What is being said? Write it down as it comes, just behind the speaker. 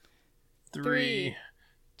Three,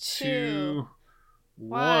 2, two, 1.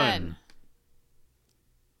 one.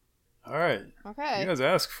 All right. You Okay. guys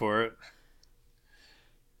asked for it.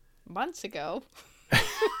 Months ago.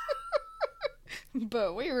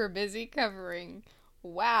 But we were busy covering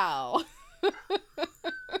WoW.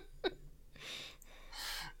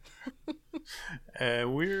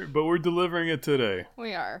 And we're delivering it today.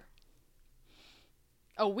 We are.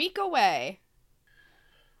 A week away.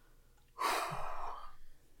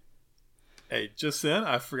 Hey, just then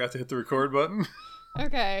I forgot to hit the record button.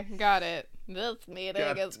 Okay, got it. This meeting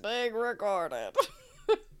Got is being recorded.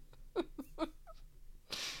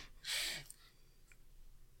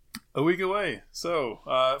 A week away.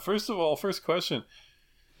 So, first of all, first question.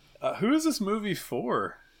 Who is this movie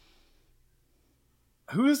for?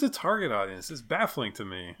 Who is the target audience? It's baffling to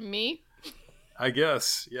me. Me, I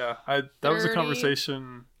guess. Yeah. That was a 30.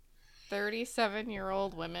 conversation.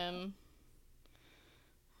 37-year-old women.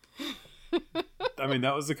 I mean,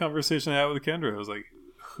 that was the conversation I had with Kendra. I was like,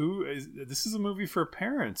 this is a movie for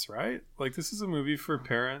parents, right? Like, this is a movie for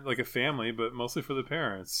like a family, but mostly for the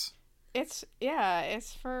parents. It's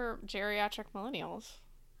for geriatric millennials.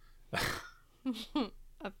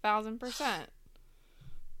 1,000%.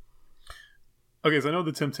 Okay, so I know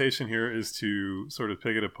the temptation here is to sort of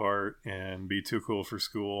pick it apart and be too cool for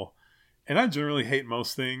school. And I generally hate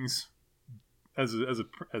most things as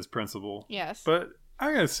principle. Yes. But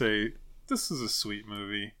I gotta say, this is a sweet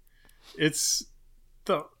movie.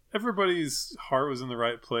 Everybody's heart was in the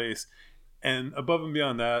right place. And above and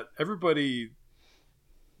beyond that, everybody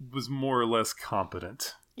was more or less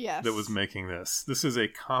competent. Yes. That was making this. This is a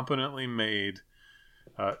competently made,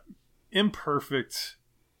 imperfect,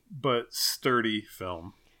 but sturdy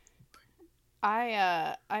film.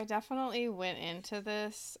 I definitely went into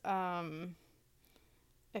this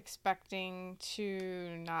expecting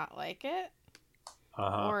to not like it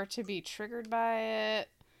or to be triggered by it,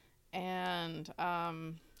 and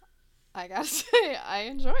I gotta say I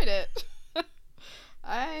enjoyed it.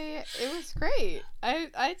 It was great.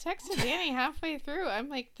 I texted Danny halfway through. I'm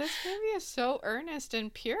like, this movie is so earnest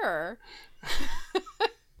and pure.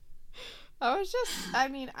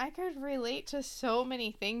 I could relate to so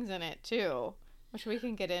many things in it too, which we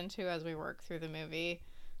can get into as we work through the movie.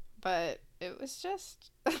 But it was just,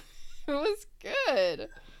 it was good.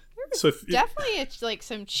 There was definitely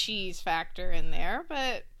some cheese factor in there,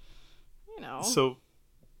 but you know. So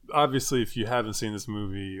obviously, if you haven't seen this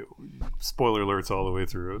movie, spoiler alerts all the way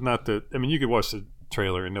through. Not that, I mean, you could watch the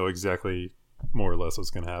trailer and know exactly more or less what's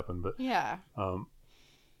going to happen, but yeah.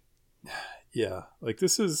 Yeah, like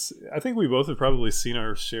this is, I think we both have probably seen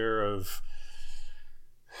our share of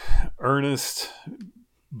earnest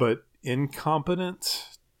but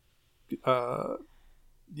incompetent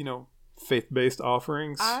faith-based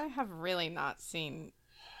offerings. I have really not seen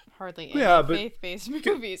hardly any faith-based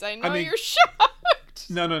movies. I know you're shocked.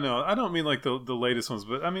 No. I don't mean like the latest ones,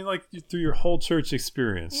 but I mean like through your whole church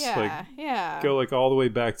experience. Yeah, yeah. Go like all the way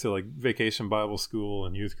back to like Vacation Bible School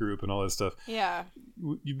and youth group and all that stuff. Yeah.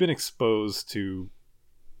 You've been exposed to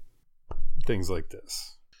things like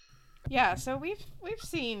this. Yeah, so we've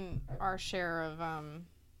seen our share of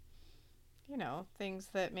things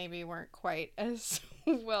that maybe weren't quite as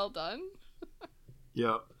well done.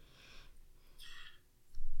 Yeah.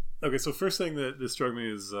 Okay, so first thing that struck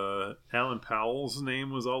me is Alan Powell's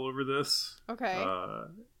name was all over this. Okay.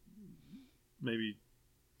 Maybe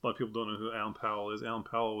a lot of people don't know who Alan Powell is. Alan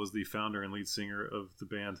Powell was the founder and lead singer of the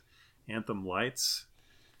band Anthem Lights.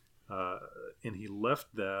 And he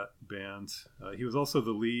left that band. He was also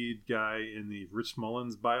the lead guy in the Rich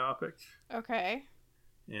Mullins biopic. Okay.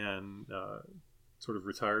 And sort of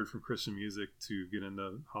retired from Christian music to get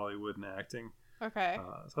into Hollywood and acting. Okay.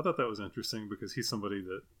 So I thought that was interesting because he's somebody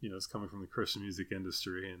that is coming from the Christian music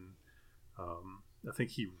industry, and I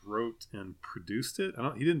think he wrote and produced it.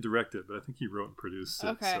 He didn't direct it, but I think he wrote and produced it.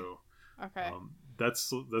 Okay. So that's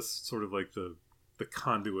sort of like the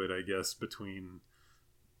conduit, I guess, between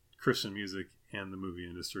Christian music and the movie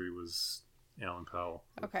industry was Alan Powell.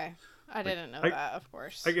 Okay. I didn't know that, of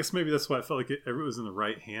course. I guess maybe that's why I felt like it was in the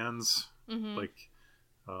right hands. Mm-hmm. Like,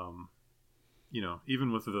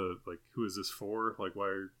 even with the, like, who is this for? Like, why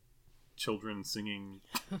are children singing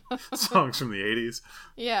songs from the 80s?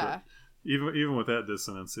 Yeah. But even with that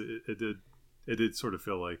dissonance, it did sort of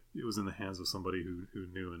feel like it was in the hands of somebody who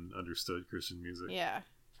knew and understood Christian music. Yeah,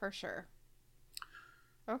 for sure.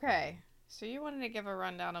 Okay. So you wanted to give a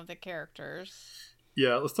rundown of the characters.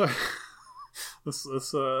 Yeah, let's talk.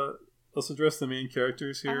 let's address the main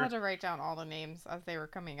characters here. I had to write down all the names as they were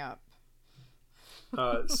coming up.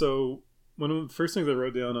 So one of the first things I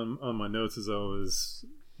wrote down on my notes is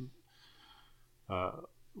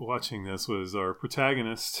watching this was our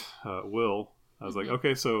protagonist, Will. I was like,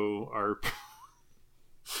 okay, so our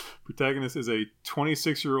protagonist is a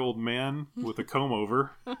 26-year-old man with a comb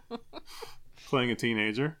over playing a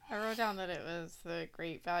teenager. I wrote down that it was the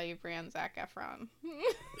Great Value brand Zac Efron.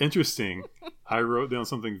 Interesting. I wrote down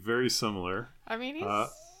something very similar. I mean, he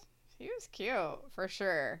was cute, for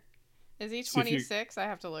sure. Is he 26? I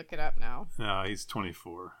have to look it up now. No, he's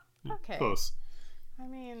 24. Okay. Close. I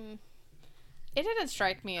mean, he didn't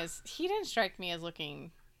strike me as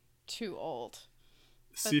looking too old.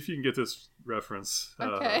 See if you can get this reference.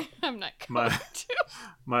 Okay, I'm not going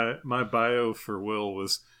to. My bio for Will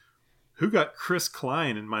was, who got Chris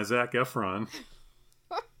Klein in my Zac Efron?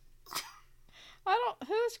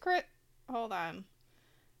 Who's Chris? Hold on.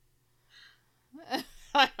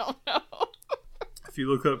 I don't know. If you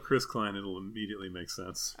look up Chris Klein, it'll immediately make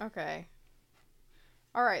sense. Okay.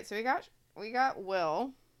 All right, so we got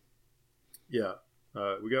Will. Yeah,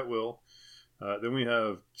 we got Will. Then we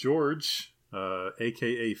have George,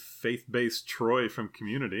 a.k.a. Faith-Based Troy from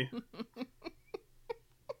Community.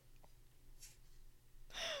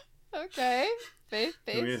 Okay.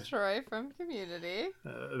 Faith-Based Troy from Community.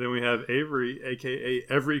 Then we have Avery, a.k.a.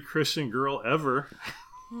 Every Christian Girl Ever.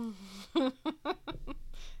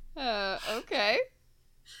 Okay.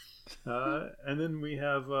 And then we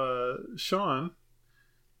have Sean,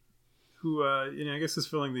 who, I guess is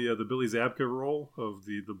filling the Billy Zabka role of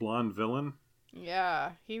the blonde villain.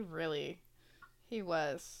 Yeah, he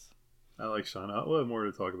was. I like Sean. We'll have more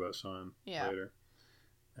to talk about Sean later.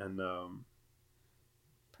 And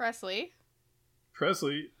Presley,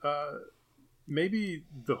 maybe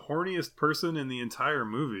the horniest person in the entire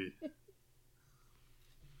movie.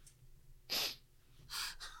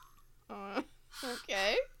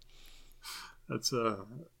 Okay. That's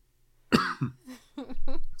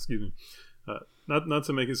excuse me. Not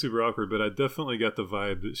to make it super awkward, but I definitely got the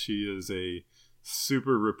vibe that she is a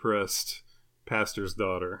super repressed pastor's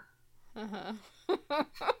daughter.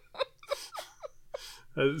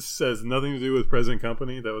 This has nothing to do with present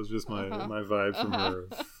company. That was just my vibe from her.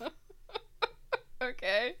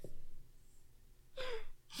 Okay.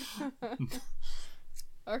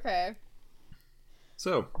 Okay.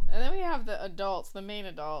 So. And then we have the main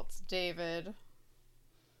adults, David,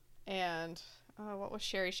 and what was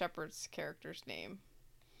Sherry Shepherd's character's name?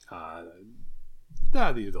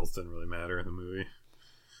 The adults didn't really matter in the movie.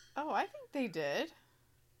 Oh, I think they did.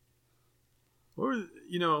 Or do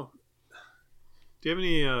you have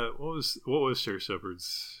any? What was Sherry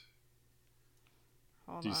Shepherd's?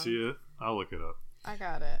 Do you see it? I'll look it up. I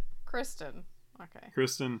got it. Kristen. Okay.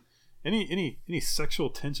 Kristen. Any sexual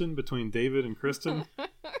tension between David and Kristen?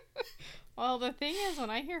 Well, the thing is, when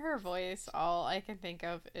I hear her voice, all I can think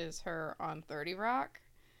of is her on 30 Rock.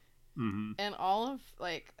 Mm-hmm. And all of,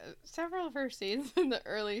 several of her scenes in the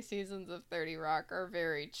early seasons of 30 Rock are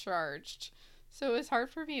very charged. So it's hard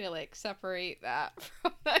for me to, separate that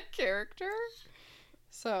from that character.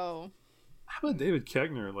 So. How about David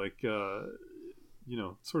Koechner,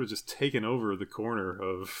 sort of just taking over the corner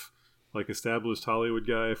of, established Hollywood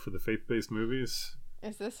guy for the faith-based movies?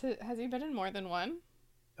 Has he been in more than one?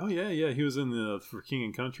 Oh, yeah. He was in the For King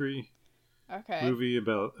and Country movie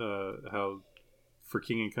about how For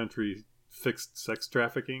King and Country fixed sex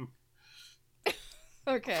trafficking.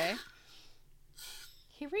 Okay.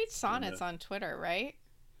 He reads sonnets on Twitter, right?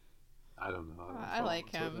 I don't know. I like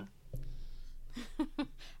him.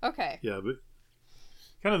 Okay. Yeah, but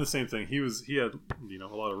kind of the same thing. He had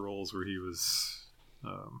a lot of roles where he was,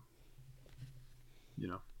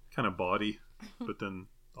 kind of bawdy, but then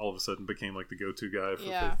all of a sudden became the go-to guy for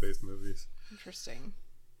faith-based movies. Interesting.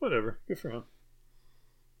 Whatever. Good for him.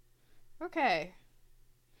 Okay.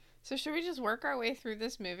 So should we just work our way through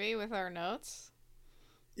this movie with our notes?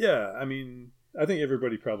 Yeah, I mean, I think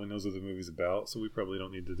everybody probably knows what the movie's about, so we probably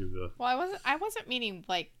don't need to do the... Well, I wasn't meaning,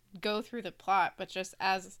 go through the plot, but just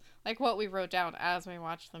as, what we wrote down as we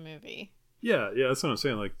watched the movie. Yeah, that's what I'm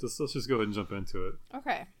saying. Let's just go ahead and jump into it.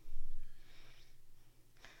 Okay.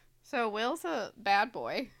 So, Will's a bad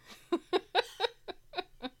boy.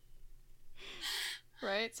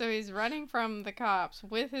 Right? So he's running from the cops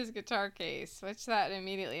with his guitar case, which that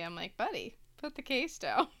immediately I'm like, buddy, put the case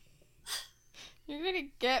down. You're going to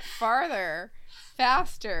get farther,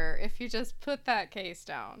 faster, if you just put that case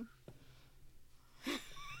down.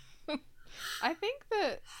 I think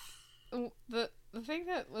that the thing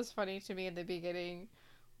that was funny to me in the beginning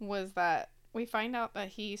was that we find out that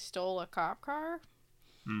he stole a cop car.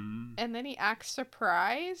 Mm-hmm. And then he acts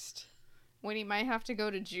surprised when he might have to go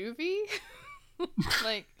to juvie.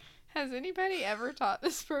 Has anybody ever taught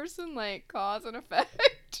this person, cause and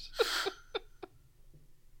effect?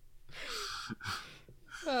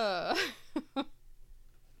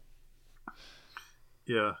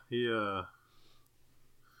 Yeah, he yeah.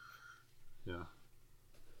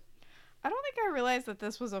 I don't think I realized that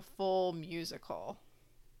this was a full musical.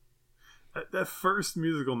 That first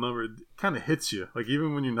musical number kind of hits you, like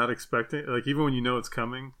even when you're not expecting, like even when you know it's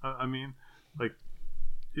coming. I mean, like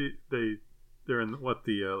they're in what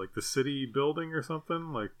the like the city building or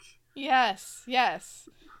something, Yes, yes.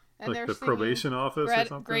 And like they're the singing probation office or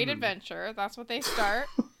something. Great Adventure. That's what they start.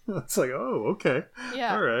 It's like, oh, okay,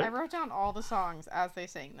 Yeah, all right. I wrote down all the songs as they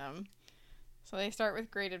sang them. So they start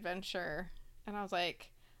with Great Adventure. And I was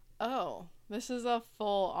like, oh, this is a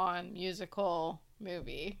full-on musical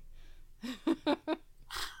movie.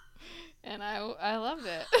 And I loved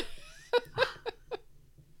it.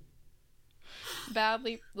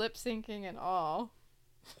 Badly lip syncing and all.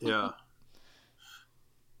 Yeah.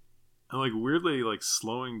 And like weirdly like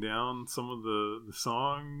slowing down some of the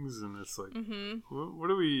songs, and it's like,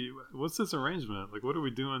 what's this arrangement, like what are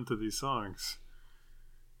we doing to these songs?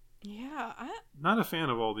 Yeah, Not a fan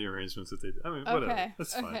of all the arrangements that they do. I mean, whatever,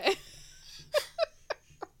 that's fine.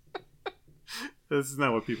 This is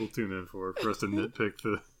not what people tune in for us to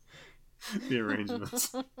nitpick the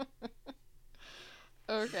arrangements.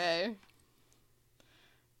 Okay.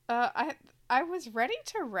 I was ready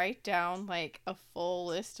to write down like a full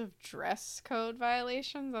list of dress code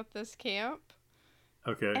violations at this camp.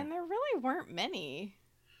 Okay. And there really weren't many.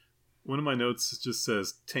 One of my notes just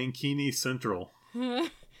says Tankini Central.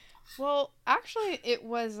 Well, actually it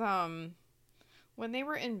was when they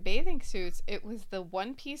were in bathing suits, it was the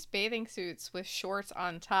one-piece bathing suits with shorts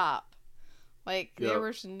on top. Like there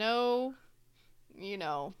was no,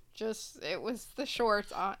 just it was the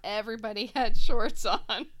shorts on. Everybody had shorts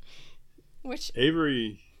on. Which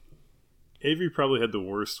Avery probably had the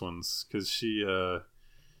worst ones because she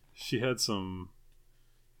had some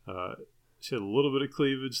she had a little bit of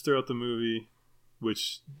cleavage throughout the movie,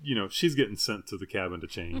 which she's getting sent to the cabin to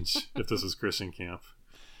change if this was Christian camp.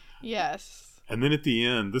 Yes. And then at the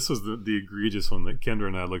end, this was the egregious one that Kendra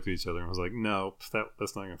and I looked at each other and was like, no,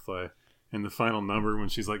 that's not gonna fly. And the final number when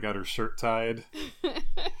she's like got her shirt tied.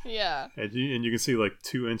 Yeah. And you can see like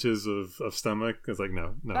 2 inches of stomach. It's like,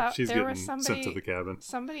 no, she's getting sent to the cabin.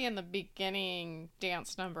 Somebody in the beginning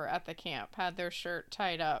dance number at the camp had their shirt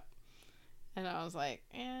tied up. And I was like,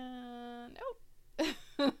 nope.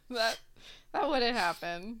 that wouldn't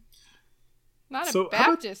happen. Not a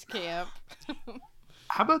Baptist camp.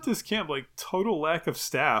 How about this camp? Like total lack of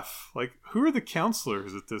staff. Like who are the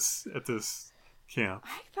counselors at this camp?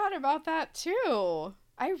 I thought about that too.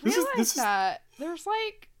 I realized that there's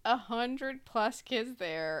like 100+ kids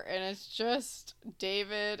there, and it's just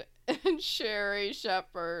David and Sherry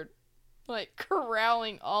Shepherd, like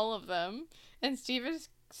corralling all of them, and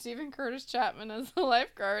Stephen Curtis Chapman as the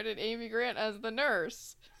lifeguard and Amy Grant as the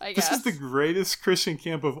nurse. I guess this is the greatest Christian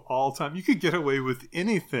camp of all time. You could get away with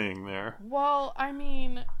anything there. Well, I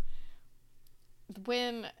mean,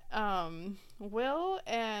 when Will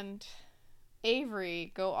and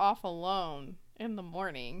Avery go off alone in the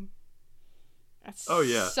morning at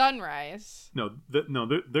sunrise. No,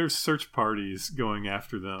 there's search parties going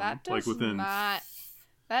after them. That does not.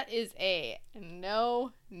 That is a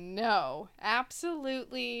no.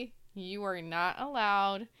 Absolutely, you are not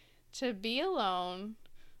allowed to be alone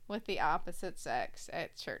with the opposite sex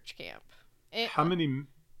at church camp. How many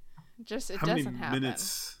happen.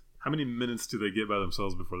 How many minutes do they get by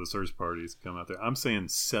themselves before the search parties come out there? I'm saying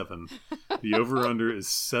 7. The over-under is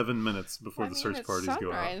 7 minutes before the search parties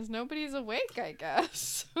go out. Nobody's awake, I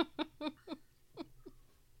guess.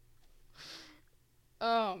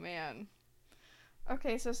 Oh, man.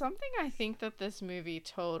 Okay, so something I think that this movie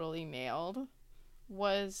totally nailed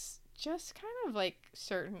was just kind of like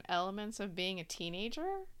certain elements of being a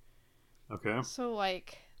teenager. Okay. So,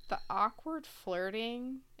 like, the awkward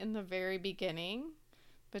flirting in the very beginning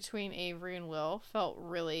between Avery and Will felt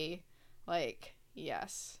really like,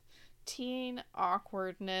 yes, teen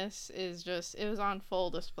awkwardness is just, it was on full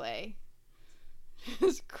display. It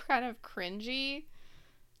was kind of cringy,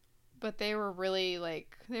 but they were really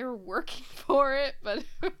like, they were working for it, but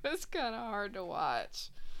it was kind of hard to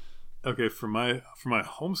watch. Okay, for my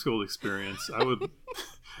homeschooled experience, I would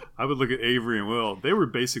look at Avery and Will. They were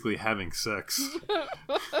basically having sex.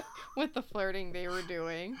 With the flirting they were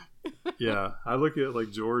doing. Yeah, I look at like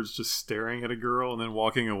George just staring at a girl and then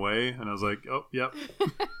walking away, and I was like, oh, yep.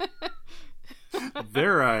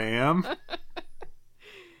 There I am.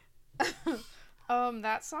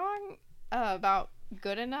 That song about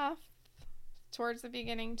Good Enough towards the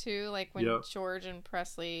beginning too, like when George and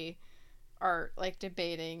Presley are like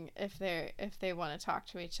debating if they want to talk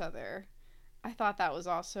to each other. I thought that was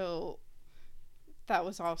also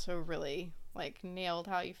really like nailed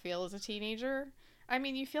how you feel as a teenager. I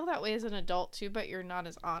mean, you feel that way as an adult too, but you're not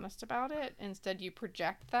as honest about it. Instead, you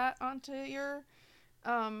project that onto your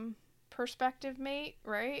prospective mate,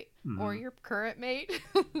 right? Or your current mate.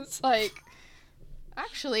 It's like,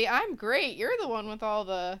 actually, I'm great. You're the one with all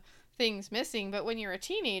the things missing. But when you're a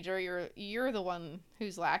teenager, you're the one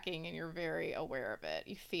who's lacking, and you're very aware of it.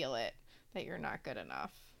 You feel it, that you're not good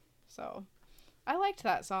enough. So I liked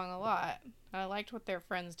that song a lot. I liked what their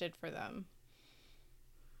friends did for them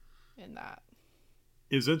in that.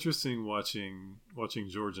 It's interesting watching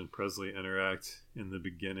George and Presley interact in the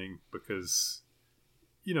beginning because,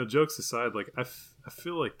 jokes aside, like I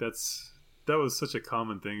feel like that was such a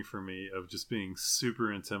common thing for me of just being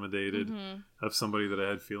super intimidated of somebody that I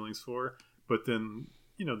had feelings for. But then,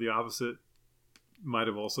 the opposite might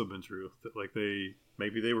have also been true, that like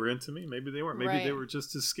maybe they were into me, maybe they weren't, maybe they were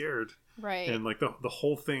just as scared. Right. And like the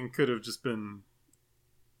whole thing could have just been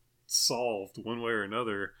solved one way or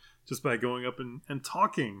another just by going up and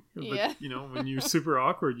talking. Yeah. But, when you're super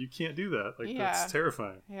awkward, you can't do that. Like that's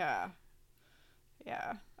terrifying. Yeah.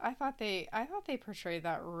 Yeah. I thought they portrayed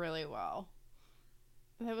that really well.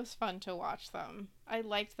 It was fun to watch them. I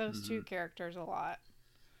liked those two characters a lot.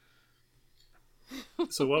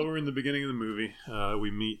 So while we're in the beginning of the movie,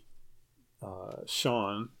 we meet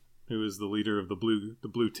Sean, who is the leader of the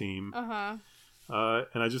blue team. Uh-huh.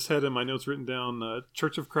 And I just had in my notes written down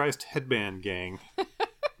Church of Christ headband gang.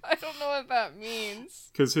 I don't know what that means.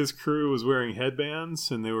 Because his crew was wearing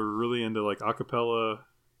headbands and they were really into like a cappella,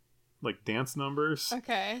 like dance numbers.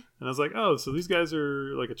 Okay. And I was like, oh, so these guys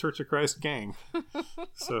are like a Church of Christ gang.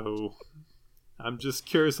 So I'm just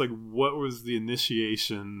curious, like, what was the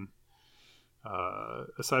initiation,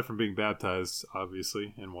 aside from being baptized,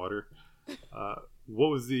 obviously, in water, what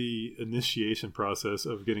was the initiation process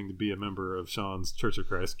of getting to be a member of Sean's Church of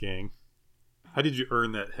Christ gang? How did you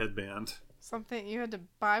earn that headband? Something you had to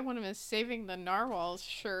buy one of his Saving the Narwhals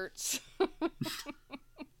shirts. That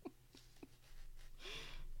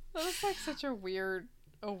was like such a weird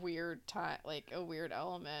time, like a weird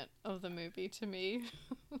element of the movie to me.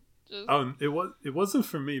 It wasn't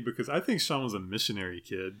for me because I think Sean was a missionary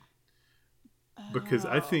kid. Because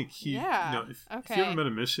I think if you ever met a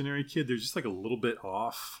missionary kid, they're just like a little bit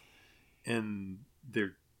off, and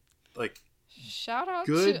they're like, shout out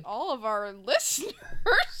good. To all of our listeners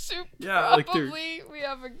who probably we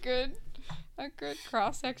have a good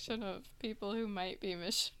cross section of people who might be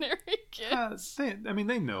missionary kids. They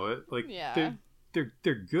know it. Like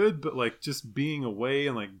they're good, but like just being away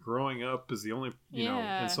and like growing up as the only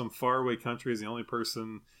in some faraway country as the only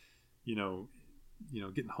person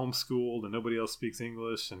getting homeschooled and nobody else speaks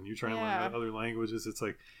English and you try and learn other languages. It's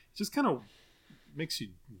like, it just kind of makes you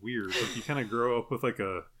weird. Like you kind of grow up with like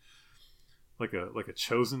a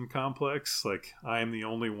chosen complex. Like I am the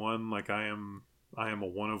only one. Like I am a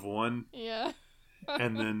one of one. Yeah.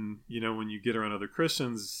 And then, when you get around other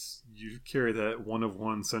Christians, you carry that one of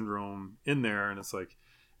one syndrome in there. And it's like,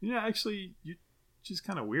 actually you're just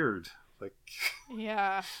kind of weird. Like,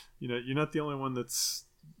 yeah, you're not the only one that's,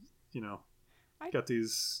 got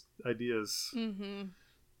these ideas. Mm-hmm.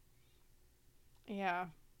 Yeah,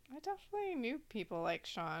 I definitely knew people like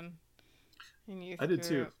Sean in youth. I did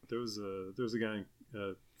too. There was a guy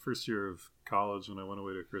first year of college when I went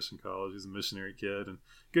away to a Christian college. He's a missionary kid and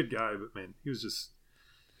good guy, but man, he was just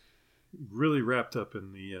really wrapped up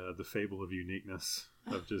in the fable of uniqueness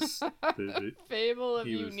of just the fable of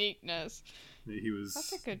uniqueness. He was.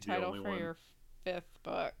 That's a good title for your 5th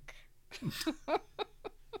book.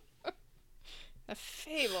 A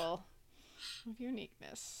fable of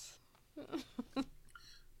uniqueness.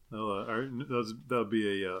 That'll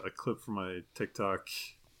be a clip from my TikTok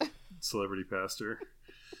celebrity pastor.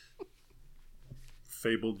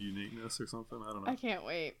 Fabled uniqueness or something. I don't know. I can't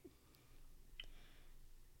wait.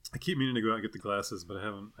 I keep meaning to go out and get the glasses, but I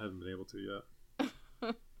haven't been able to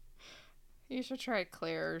yet. You should try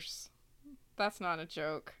Claire's. That's not a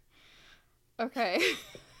joke. Okay.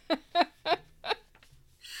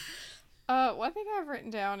 One thing I've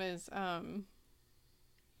written down is I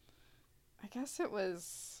guess it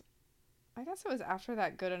was after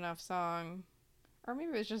that Good Enough song, or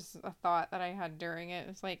maybe it was just a thought that I had during it.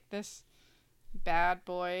 It's like this bad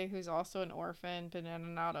boy who's also an orphan, been in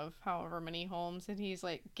and out of however many homes, and he's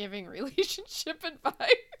like giving relationship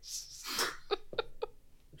advice.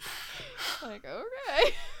 Like,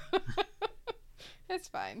 okay. It's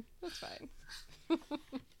fine.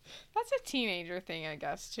 That's a teenager thing, I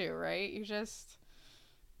guess, too, right? You just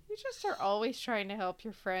are always trying to help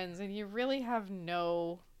your friends, and you really have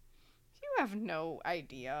no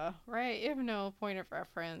idea, right? You have no point of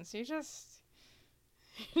reference. You're just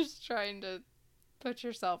trying to put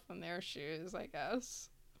yourself in their shoes, I guess.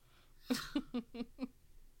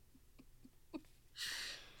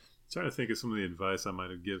 Trying to think of some of the advice I might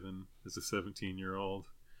have given as a 17-year-old.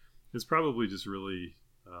 It's probably just really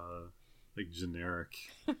like generic.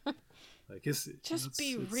 I guess just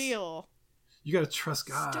be real. You gotta trust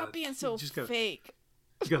God. Stop being so fake.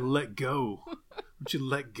 You gotta let go. Don't you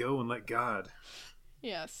let go and let God?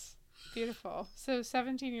 Yes, beautiful. So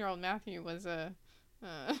 17-year-old Matthew was a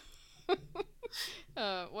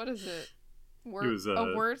what is it?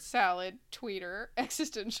 A word salad tweeter,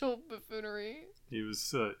 existential buffoonery. He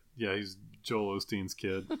was he's Joel Osteen's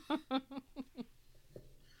kid.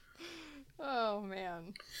 Oh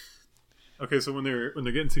man. Okay, so when they're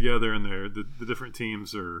getting together and the different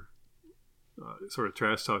teams are sort of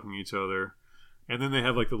trash talking each other, and then they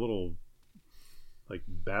have like the little like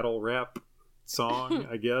battle rap song,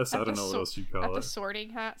 I guess. I don't know what else you call it. At the sorting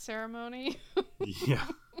hat ceremony. Yeah.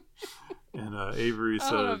 And Avery said,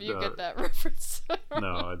 I don't know if you get that reference.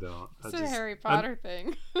 No, I don't. It's a Harry Potter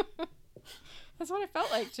thing. That's what it felt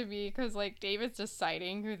like to me, because like David's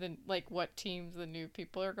deciding what teams the new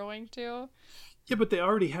people are going to. Yeah, but they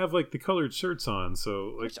already have like the colored shirts on,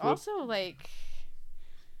 so like. Which also like,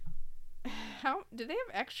 how did they have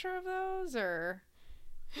extra of those or?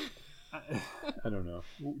 I don't know.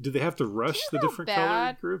 Did they have to rush the different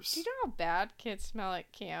colored groups? Do you know how bad kids smell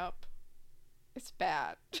at camp? It's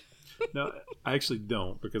bad. No, I actually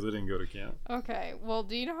don't, because I didn't go to camp. Okay, well,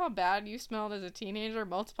 do you know how bad you smelled as a teenager?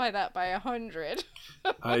 Multiply that by 100.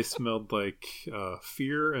 I smelled like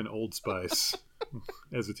fear and Old Spice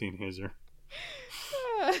as a teenager.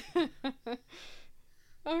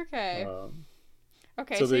 Okay.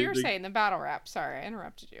 Okay, so you're saying the battle rap. Sorry, I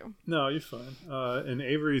interrupted you. No, you're fine. And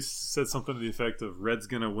Avery said something to the effect of, Red's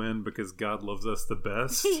gonna win because God loves us the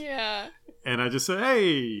best. Yeah. And I just said,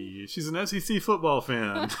 hey, she's an SEC football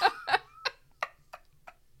fan.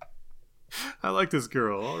 I like this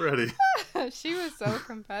girl already. She was so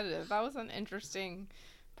competitive. That was an interesting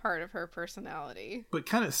part of her personality. But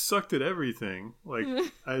kind of sucked at everything. Like,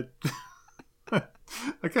 I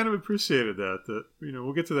kind of appreciated that,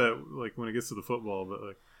 we'll get to that, like, when it gets to the football, but,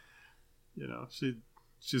 like,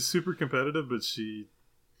 she's super competitive, but she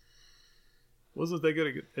wasn't that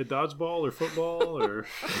good at dodgeball or football or...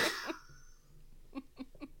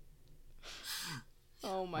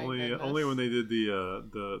 Oh my goodness. Only when they did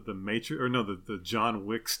the Matrix, or no, the John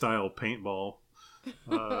Wick style paintball.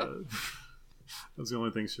 That was the only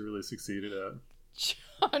thing she really succeeded at.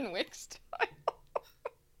 John Wick style.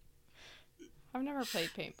 I've never played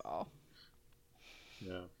paintball.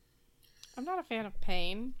 Yeah. I'm not a fan of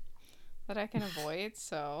pain that I can avoid,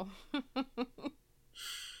 so.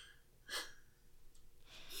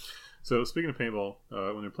 So speaking of paintball,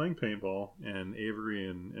 when they're playing paintball and Avery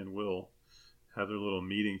and Will have their little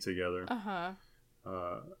meeting together.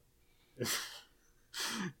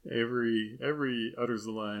 Avery utters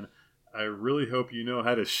the line, "I really hope you know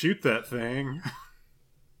how to shoot that thing."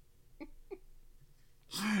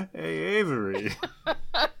 Hey, Avery.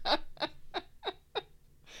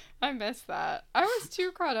 I missed that. I was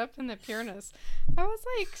too caught up in the pureness. I was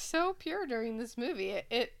like so pure during this movie.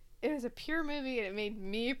 It was a pure movie and it made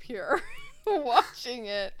me pure watching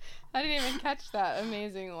it. I didn't even catch that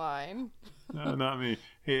amazing line. No, not me.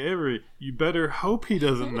 Hey, Avery, you better hope he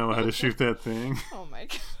doesn't know how to shoot that thing. Oh my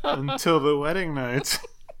god. Until the wedding night.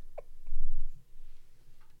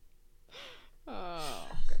 Oh,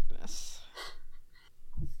 goodness.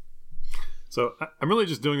 So, I'm really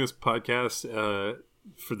just doing this podcast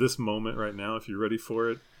for this moment right now, if you're ready for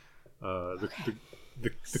it.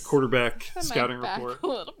 The quarterback scouting report. A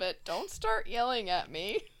little bit. Don't start yelling at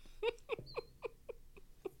me.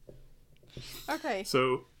 Okay.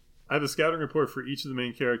 So, I have a scouting report for each of the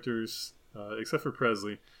main characters, except for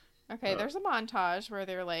Presley. Okay, there's a montage where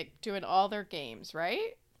they're like doing all their games,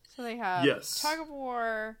 right? So they have tug of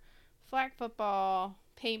war, flag football,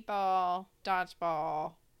 paintball,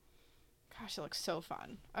 dodgeball. Gosh, it looks so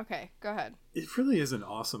fun. Okay, go ahead. It really is an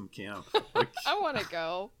awesome camp. Like, I want to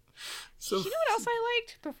go. So, you know what else I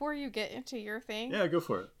liked before you get into your thing? Yeah, go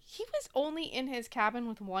for it. He was only in his cabin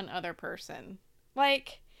with one other person.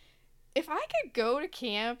 Like, if I could go to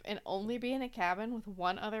camp and only be in a cabin with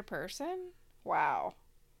one other person, wow.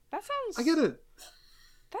 That sounds... I get it.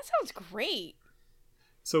 That sounds great.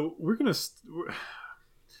 So we're going to...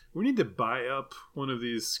 We need to buy up one of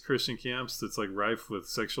these Christian camps that's like rife with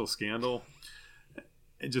sexual scandal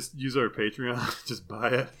and just use our Patreon. Just buy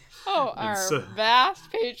it. Oh, our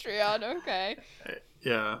vast Patreon. Okay.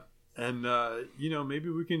 Yeah. And, maybe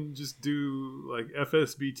we can just do like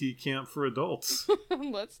FSBT camp for adults.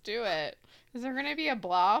 Let's do it. Is there going to be a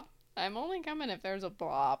blob? I'm only coming if there's a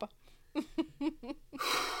blob.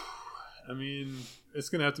 I mean, it's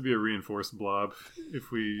gonna have to be a reinforced blob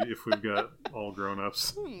if we've got all grown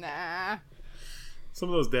ups. Nah. Some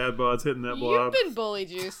of those dad bods hitting that blob. You've been bully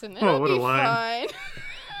juicing. It'll Oh, what a be line.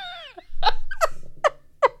 fine.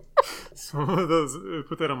 Some of those,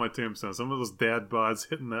 put that on my tombstone. Some of those dad bods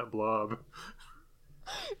hitting that blob.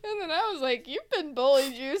 And then I was like, you've been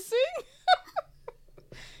bully juicing?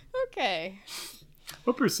 Okay.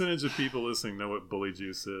 What percentage of people listening know what bully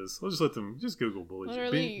juice is? I'll just let them just Google bully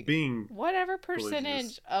Literally, juice. Being whatever bully percentage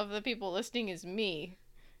juice. of the people listening is me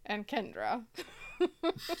and Kendra.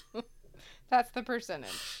 That's the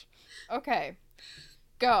percentage. Okay.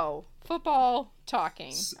 Go. Football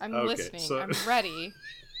talking. I'm okay, listening. so- I'm ready.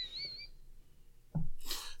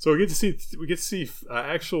 So we get to see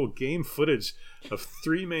actual game footage of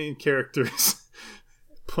three main characters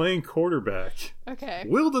playing quarterback. Okay.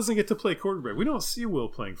 Will doesn't get to play quarterback. We don't see Will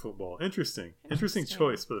playing football. Interesting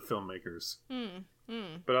choice by the filmmakers.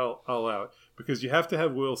 But I'll allow it because you have to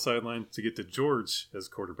have Will sidelined to get to George as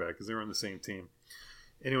quarterback because they're on the same team.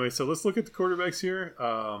 Anyway, so let's look at the quarterbacks here.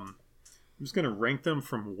 I'm just going to rank them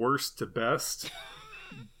from worst to best.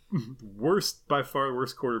 Worst, by far,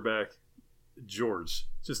 worst quarterback, George.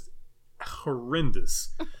 Just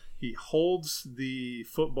horrendous. He holds the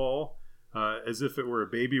football as if it were a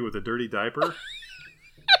baby with a dirty diaper.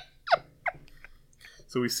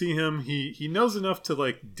 So we see him. He knows enough to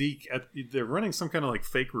like deke. They're running some kind of like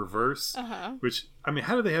fake reverse. Which, I mean,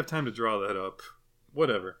 how do they have time to draw that up?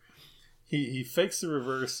 Whatever. He fakes the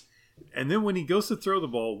reverse, and then when he goes to throw the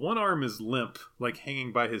ball, one arm is limp, like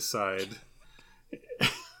hanging by his side.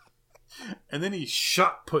 And then he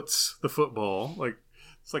shot puts the football, like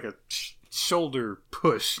it's like a shoulder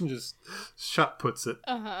push, and just shot puts it.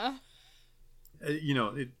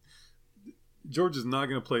 George is not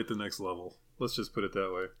going to play at the next level. Let's just put it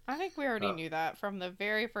that way. I think we already knew that from the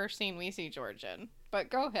very first scene we see George in. But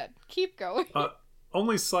go ahead. Keep going.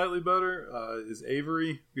 Only slightly better is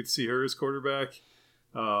Avery. You could see her as quarterback.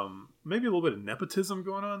 Maybe a little bit of nepotism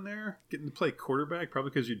going on there. Getting to play quarterback,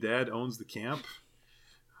 probably because your dad owns the camp.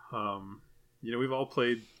 We've all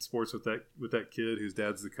played sports with that kid whose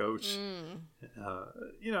dad's the coach.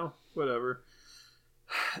 Whatever.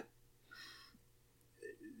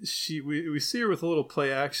 We see her with a little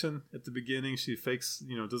play action at the beginning. She fakes,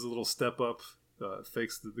 does a little step up,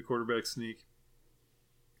 fakes the quarterback sneak.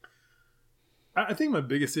 I think my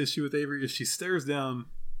biggest issue with Avery is she stares down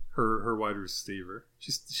her wide receiver.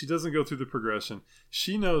 She doesn't go through the progression.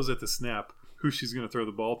 She knows at the snap who she's going to throw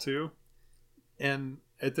the ball to. And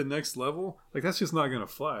at the next level, like that's just not going to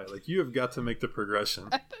fly. Like you have got to make the progression.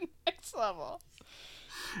 At the next level.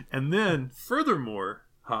 And then furthermore,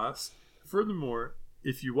 Haas,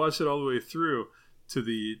 if you watch it all the way through to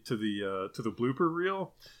the blooper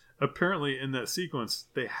reel, apparently in that sequence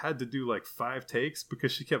they had to do like 5 takes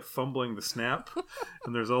because she kept fumbling the snap.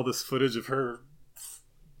 And there's all this footage of her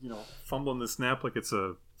fumbling the snap like it's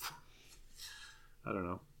a I don't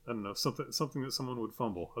know something that someone would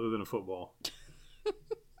fumble other than a football.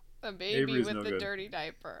 A baby Avery's with no the good. dirty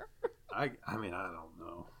diaper. I mean I don't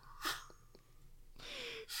know.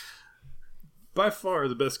 By far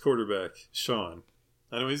the best quarterback, Sean.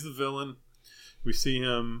 I know he's the villain. We see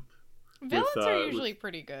him. Villains are usually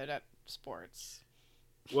pretty good at sports.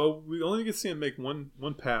 Well, we only get to see him make one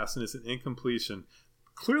pass, and it's an incompletion.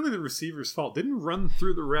 Clearly, the receiver's fault. Didn't run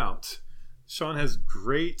through the route. Sean has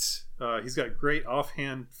great. He's got great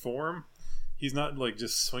offhand form. He's not like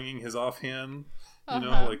just swinging his offhand,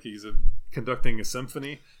 like he's conducting a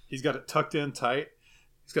symphony. He's got it tucked in tight.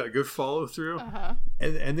 He's got a good follow through.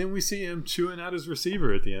 And then we see him chewing out his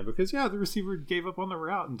receiver at the end because the receiver gave up on the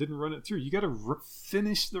route and didn't run it through. You got to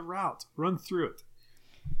finish the route, run through it.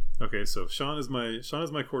 Okay, so Sean is my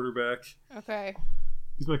quarterback. Okay.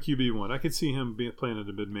 He's my QB1. I could see him playing at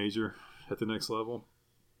a mid-major at the next level.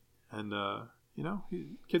 And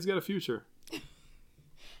kid's got a future.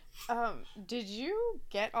 Did you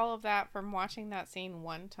get all of that from watching that scene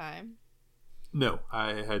one time? No,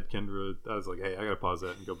 I had Kendra. I was like, hey, I gotta pause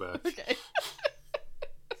that and go back. Okay.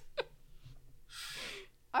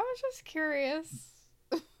 I was just curious.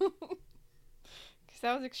 Because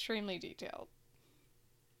that was extremely detailed.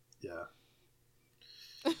 Yeah.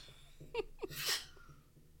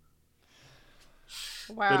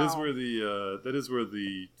 Wow. That is where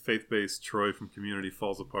the faith-based Troy from Community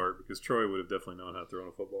falls apart because Troy would have definitely known how to throw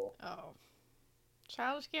a football. Oh.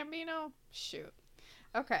 Childish Gambino? Shoot.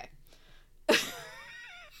 Okay.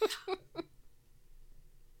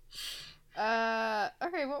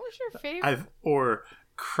 Okay, what was your favorite? Or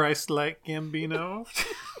Christ-like Gambino.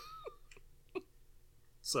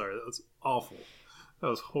 Sorry, that was awful. That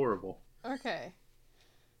was horrible. Okay.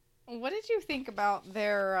 What did you think about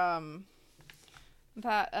their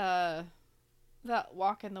that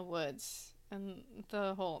walk in the woods and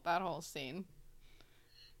that whole scene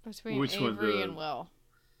between Which one? Avery and Will.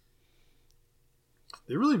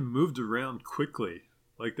 They really moved around quickly.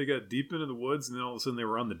 Like, they got deep into the woods, and then all of a sudden they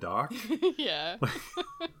were on the dock. Yeah.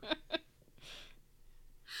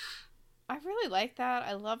 I really liked that.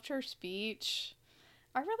 I loved her speech.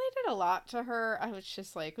 I related a lot to her. I was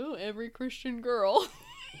just like, oh, every Christian girl.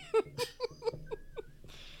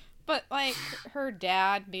 But, like, her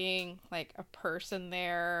dad being, like, a person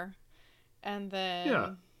there. And then...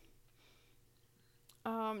 Yeah.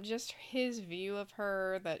 Just his view of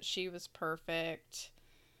her, that she was perfect.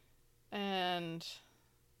 And...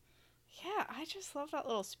 yeah, I just love that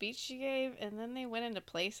little speech she gave, and then they went into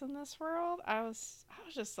place in this world. I was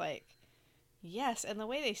just like, yes, and the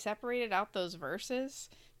way they separated out those verses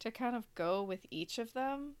to kind of go with each of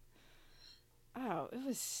them. Oh, it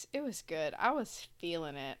was good. I was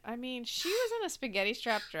feeling it. I mean, she was in a spaghetti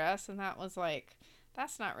strap dress, and that was like,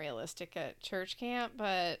 that's not realistic at church camp,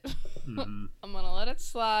 but Mm-hmm. I'm gonna let it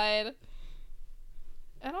slide.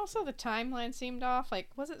 And also the timeline seemed off. Like,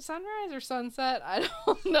 was it sunrise or sunset? I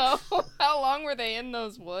don't know. How long were they in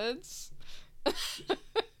those woods?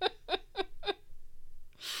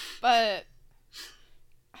 But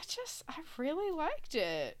I really liked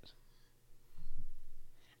it.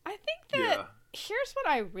 I think that here's what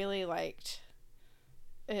I really liked.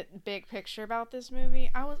 Big picture about this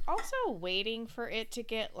movie. I was also waiting for it to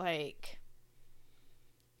get like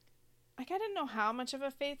I didn't know how much of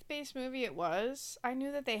a faith-based movie it was. I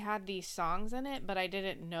knew that they had these songs in it, but I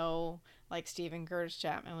didn't know like Stephen Curtis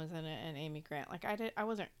Chapman was in it and Amy Grant. Like I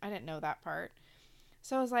didn't know that part.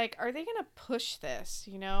 So I was like, are they gonna push this?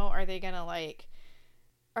 You know, are they gonna like,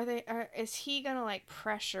 is he gonna like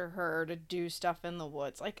pressure her to do stuff in the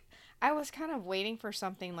woods? Like I was kind of waiting for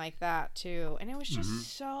something like that too, and it was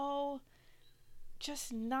just so,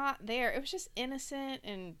 just not there. It was just innocent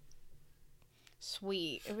and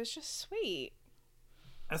sweet. It was just sweet.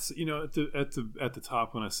 That's, you know, at the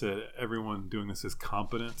top when I said everyone doing this is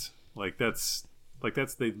competent, that's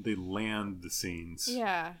they land the scenes.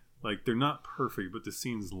 Yeah. Like they're not perfect, but the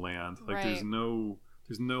scenes land. Like right. there's no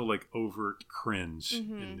like overt cringe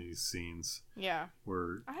in these scenes. Yeah.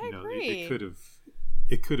 Where I agree.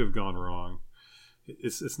 It could have gone wrong.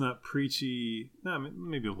 It's not preachy. No, I mean,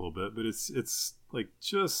 maybe a little bit, but it's like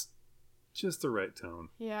just the right tone.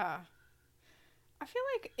 Yeah. I feel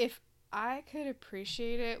like if I could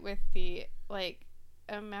appreciate it with the like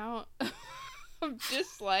amount of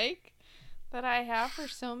dislike that I have for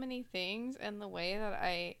so many things, and the way that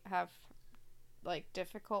I have like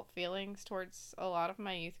difficult feelings towards a lot of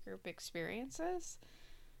my youth group experiences,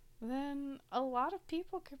 then a lot of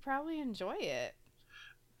people could probably enjoy it.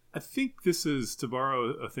 I think this is, to borrow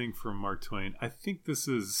a thing from Mark Twain, I think this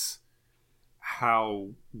is how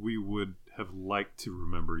we would have liked to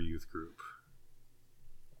remember youth group.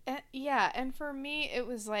 Yeah, and for me it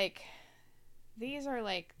was like, these are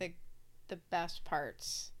like the best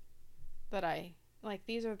parts that I like.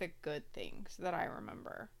 These are the good things that I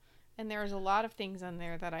remember, and there's a lot of things in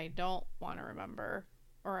there that I don't want to remember,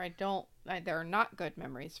 or they're not good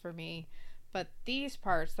memories for me. But these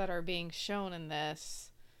parts that are being shown in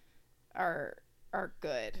this are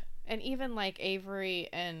good. And even like Avery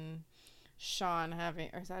and Sean having,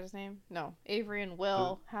 or is that his name? No, Avery and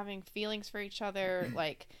Will having feelings for each other,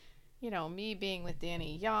 like, you know, me being with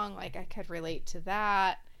Danny Young, like I could relate to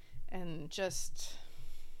that, and just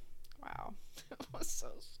wow, it was so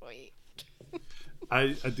sweet.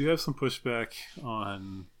 I do have some pushback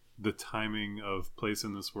on the timing of Place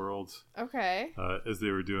in This World. Okay. As they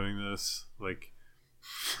were doing this, like,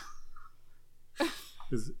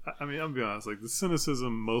 I mean, I'll be honest, like the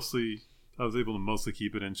cynicism mostly, I was able to mostly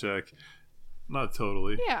keep it in check. Not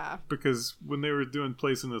totally. Yeah. Because when they were doing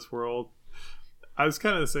Place in This World, I was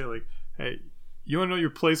kind of saying like, hey, you want to know your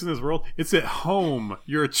place in this world? It's at home.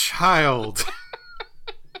 You're a child.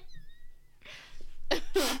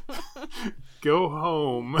 Go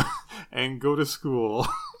home and go to school.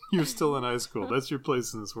 You're still in high school. That's your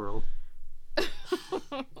place in this world.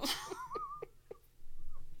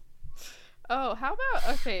 Oh, how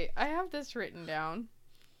about, okay, I have this written down.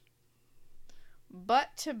 Butt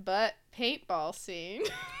to butt paintball scene.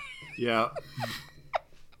 Yeah.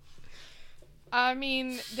 I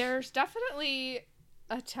mean, there's definitely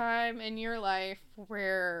a time in your life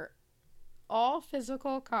where all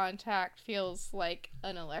physical contact feels like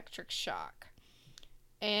an electric shock.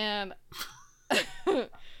 And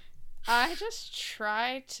I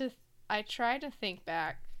try to think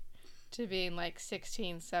back to being like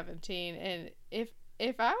 16, 17, and if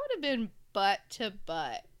I would have been butt to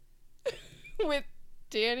butt with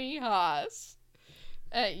Danny Haas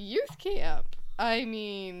at youth camp. I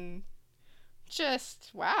mean,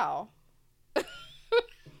 just wow.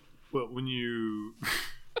 Well, when you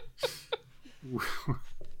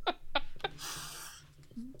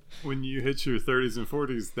when you hit your 30s and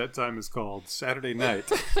 40s, that time is called Saturday night.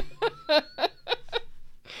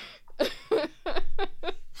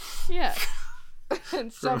 Yes.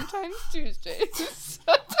 And sometimes Tuesdays.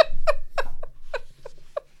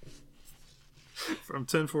 From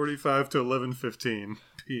 10:45 to 11:15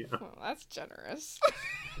 p.m. Well, that's generous.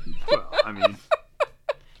 Well, I mean,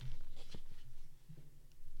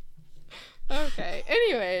 Okay.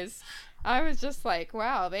 Anyways, I was just like,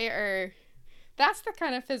 wow, that's the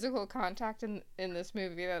kind of physical contact in this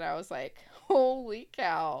movie that I was like, holy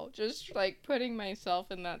cow. Just like putting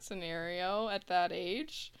myself in that scenario at that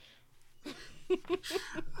age.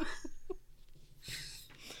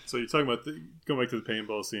 so you're talking about going back to the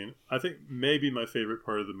paintball scene. I think maybe my favorite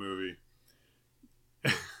part of the movie.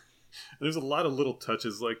 There's a lot of little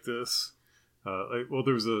touches like this.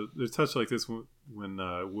 There's a touch like this when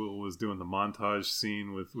Will was doing the montage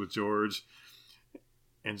scene with George,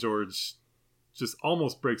 and George just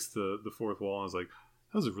almost breaks the fourth wall and is like,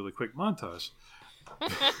 that was a really quick montage.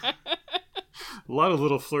 A lot of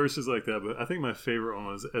little flourishes like that, but I think my favorite one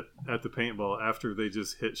was at the paintball after they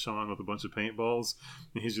just hit Sean with a bunch of paintballs,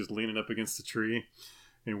 and he's just leaning up against the tree,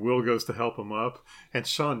 and Will goes to help him up, and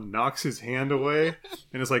Sean knocks his hand away,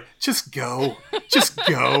 and is like, just go.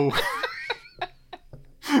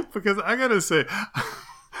 Because I gotta say,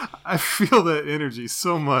 I feel that energy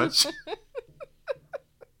so much.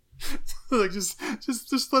 Like, just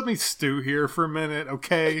let me stew here for a minute,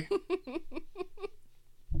 okay?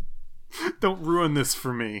 Don't ruin this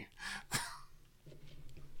for me.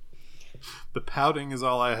 The pouting is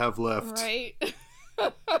all I have left. Right?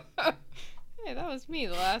 Hey, that was me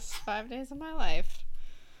the last 5 days of my life.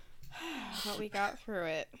 But we got through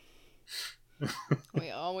it.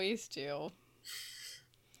 We always do.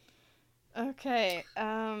 Okay,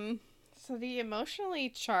 so the emotionally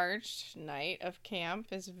charged night of camp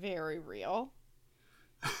is very real.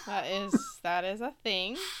 That is a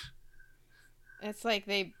thing. It's like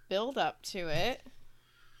they build up to it.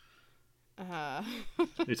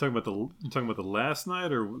 You're talking about the last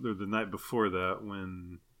night or the night before that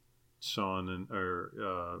when Sean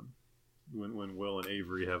when Will and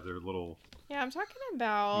Avery have their little Yeah, I'm talking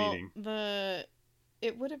about meeting.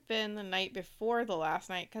 It would have been the night before the last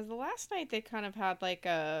night, because the last night they kind of had like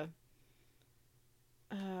the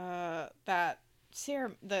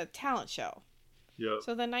talent show. Yep.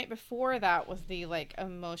 So the night before that was the like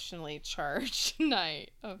emotionally charged night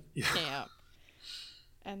of camp.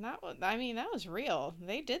 And that was real.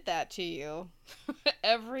 They did that to you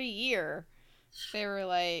every year. They were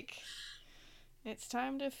like, it's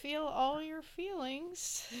time to feel all your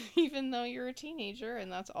feelings, even though you're a teenager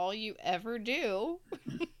and that's all you ever do.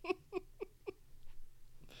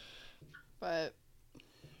 But,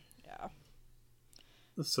 yeah.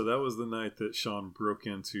 So that was the night that Sean broke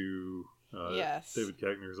into Yes. David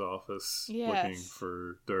Koechner's office Yes. looking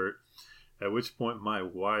for dirt. At which point my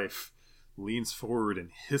wife leans forward and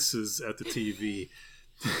hisses at the TV,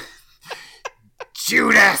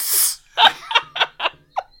 Judas!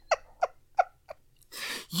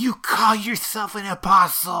 You call yourself an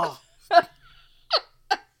apostle! I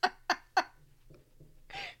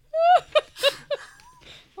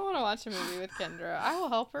want to watch a movie with Kendra. I will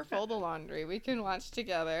help her fold the laundry. We can watch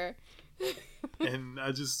together. And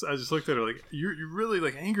I just looked at her like, you're really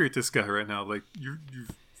like angry at this guy right now. Like you're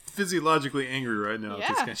physiologically angry right now at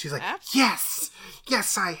this guy. She's like, yes,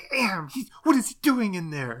 I am. What is he doing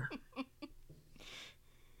in there?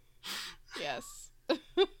 Yes.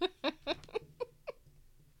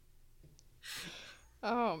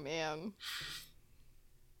 Oh man.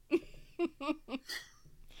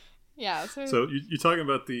 Yeah. So you're talking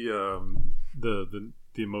about the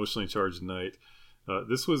emotionally charged night.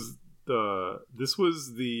 This was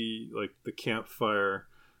the like the campfire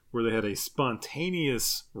where they had a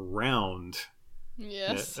spontaneous round.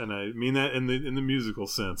 Yes. And I mean that in the musical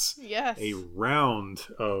sense. Yes. A round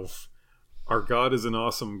of Our God is an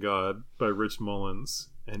Awesome God by Rich Mullins.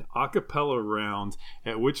 An a cappella round,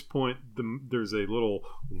 at which point there's a little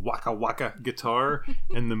waka waka guitar,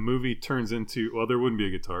 and the movie turns into, well, there wouldn't be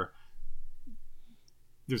a guitar.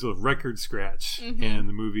 There's a record scratch, and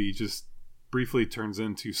the movie just briefly turns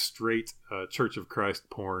into straight Church of Christ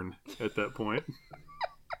porn at that point.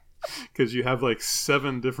 Because you have like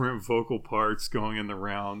 7 different vocal parts going in the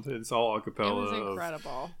round. It's all a cappella. It was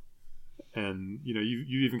incredible. And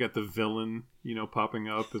you even got the villain popping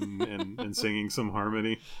up and singing some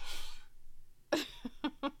harmony.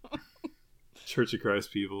 Church of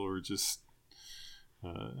Christ people were just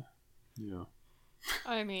You know.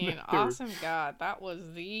 I mean, Awesome God, that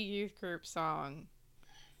was the youth group song.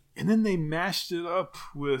 And then they mashed it up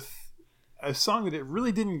with a song that it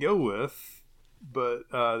really didn't go with, but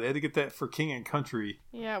they had to get that for King and Country.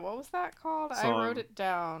 Yeah, what was that called? Song. I wrote it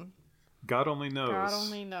down. God Only Knows. God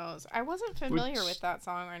Only Knows. I wasn't familiar with that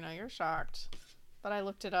song. I know you're shocked, but I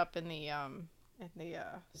looked it up in the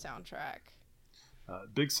soundtrack.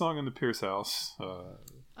 Big song in the Pierce house.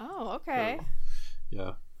 Oh, okay.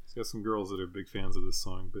 Yeah, it's got some girls that are big fans of this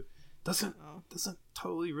song, but doesn't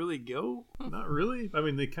totally really go. Not really. I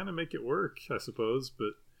mean, they kind of make it work, I suppose,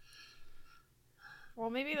 but well,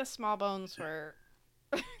 maybe the Small Bones were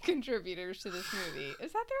contributors to this movie.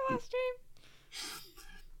 Is that their last name?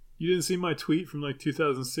 You didn't see my tweet from like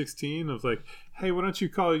 2016 of like, hey, why don't you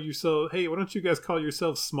guys call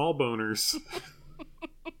yourselves Small Boners?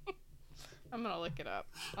 I'm gonna look it up.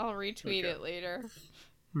 I'll retweet it later.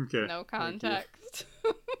 Okay. No context.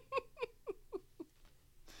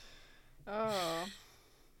 Oh.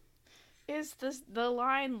 Is the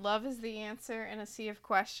line "Love is the answer in a sea of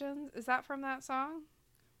questions"? Is that from that song?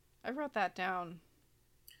 I wrote that down.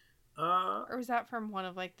 Or was that from one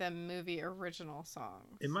of like the movie original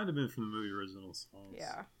songs? It might have been from the movie original songs.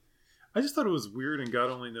 Yeah. I just thought it was weird, and God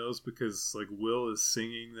only knows, because like Will is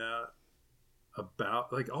singing that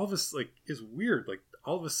about like all of this, like it's weird. Like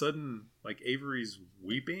all of a sudden, like Avery's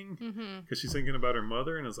weeping because she's thinking about her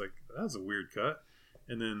mother, and it's like that's a weird cut.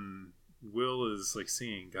 And then Will is like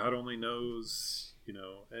singing God Only Knows, you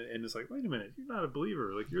know, and it's like, wait a minute, you're not a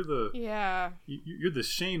believer. Like you're the you're the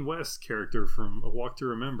Shane West character from A Walk to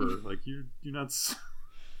Remember. Like you're not.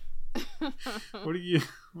 What are you?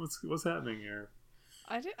 What's happening here?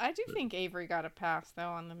 I do think Avery got a pass though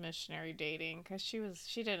on the missionary dating because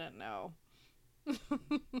she didn't know.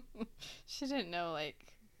 She didn't know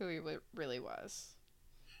like who he really was.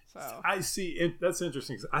 So I see. That's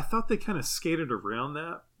interesting. 'Cause I thought they kind of skated around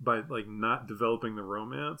that by like not developing the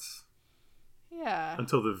romance. Yeah.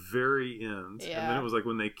 Until the very end, and then it was like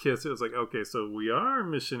when they kissed, it was like, okay, so we are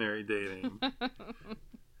missionary dating.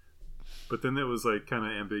 But then it was like kind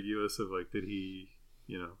of ambiguous of like, did he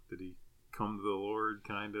come to the Lord?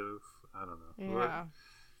 Kind of. I don't know. Yeah.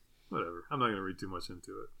 Whatever. I'm not going to read too much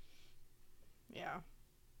into it. Yeah.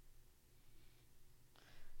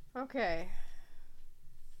 Okay.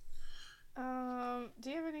 Do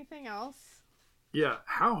you have anything else? Yeah.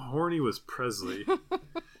 How horny was Presley?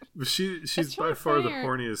 She's by far the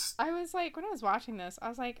horniest. I was like, when I was watching this, I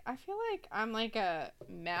was like, I feel like I'm like a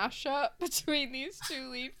mashup between these two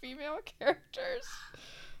lead female characters.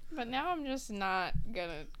 But now I'm just not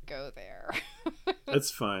gonna go there.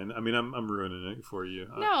 That's fine. I mean, I'm ruining it for you.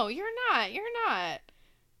 No, you're not. You're not.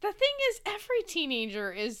 The thing is, every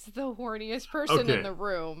teenager is the horniest person in the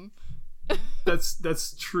room.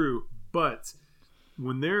 That's true. But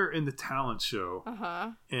when they're in the talent show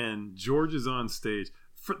and George is on stage,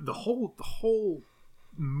 for the whole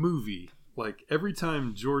movie, like every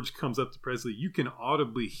time George comes up to Presley, you can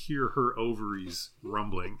audibly hear her ovaries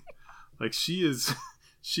rumbling. Like she is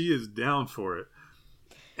down for it.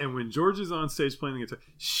 And when George is on stage playing the guitar,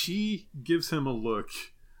 she gives him a look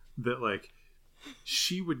that like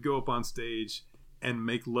she would go up on stage and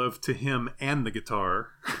make love to him and the guitar.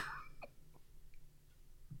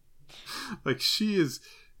 Like she is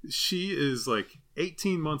like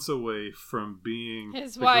 18 months away from being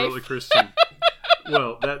his the wife. girl at Christian.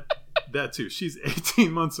 Well, that too. She's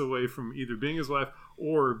 18 months away from either being his wife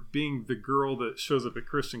or being the girl that shows up at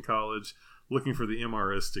Christian college looking for the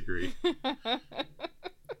MRS degree.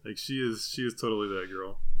 Like she is totally that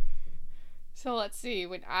girl. So let's see.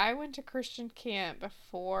 When I went to Christian camp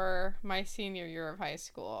before my senior year of high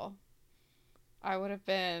school, I would have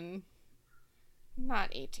been not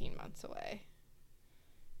 18 months away.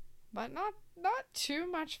 But not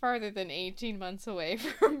too much farther than 18 months away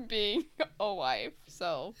from being a wife.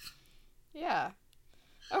 So, yeah.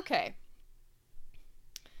 Okay.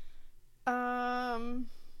 Yeah,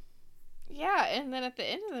 and then at the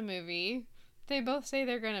end of the movie, they both say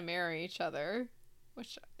they're going to marry each other,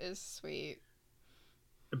 which is sweet.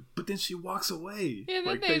 But then she walks away. Yeah,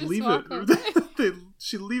 like they leave walk it.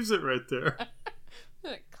 She leaves it right there.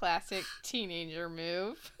 Classic teenager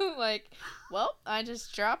move. Like, well, I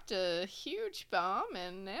just dropped a huge bomb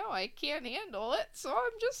and now I can't handle it, so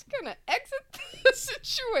I'm just gonna exit the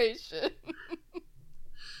situation.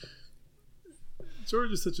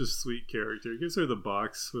 George is such a sweet character. He gives her the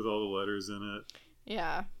box with all the letters in it.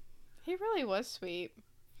 Yeah. He really was sweet.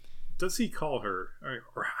 Does he call her?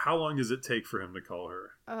 Or how long does it take for him to call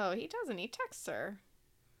her? Oh, he doesn't. He texts her.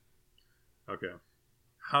 Okay.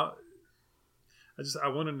 I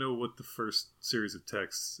want to know what the first series of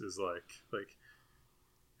texts is like. Like,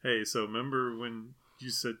 hey, so remember when you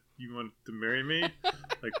said you wanted to marry me?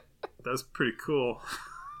 Like, that's pretty cool.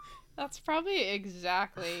 That's probably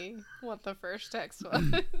exactly what the first text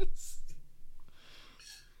was.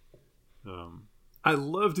 I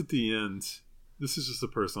loved at the end. This is just a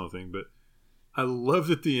personal thing, but I loved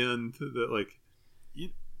at the end that, like,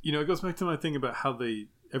 you know, it goes back to my thing about how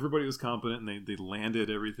everybody was competent and they landed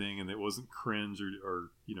everything and it wasn't cringe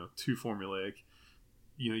or you know, too formulaic.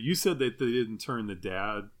 You know, you said that they didn't turn the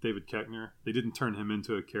dad, David Koechner, they didn't turn him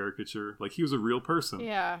into a caricature. Like, he was a real person.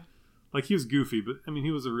 Yeah. Like, he was goofy, but I mean,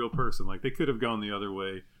 he was a real person. Like, they could have gone the other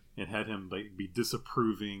way and had him like be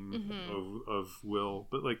disapproving of Will,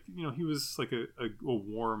 but like, you know, he was like a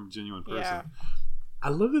warm, genuine person. Yeah. I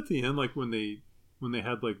loved at the end, like when they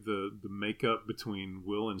had like the makeup between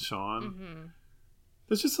Will and Sean.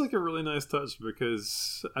 That's just like a really nice touch,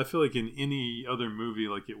 because I feel like in any other movie,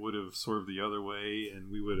 like, it would have swerved the other way,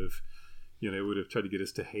 and we would have, you know, it would have tried to get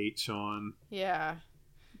us to hate Sean. Yeah.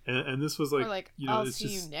 And this was like, or like, you know, I'll it's see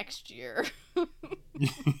just, you next year.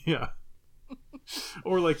 yeah.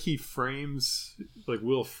 Or like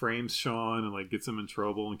Will frames Sean and like gets him in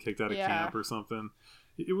trouble and kicked out of camp or something.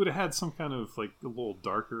 It would have had some kind of like a little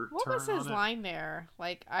darker What turn was his on it. line there?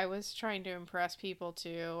 Like, I was trying to impress people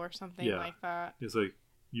too, or something like that. It's like,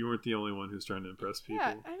 you weren't the only one who's trying to impress people.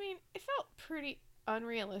 Yeah, I mean, it felt pretty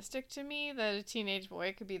unrealistic to me that a teenage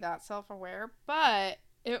boy could be that self-aware, but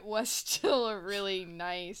it was still a really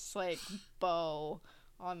nice, like, bow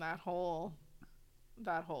on that whole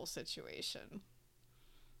situation.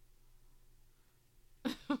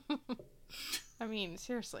 I mean,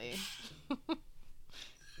 seriously.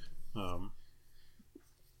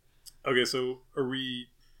 Okay, so are we?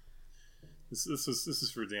 This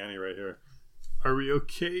is for Danny right here. Are we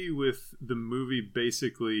okay with the movie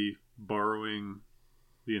basically borrowing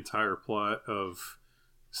the entire plot of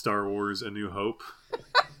Star Wars: A New Hope?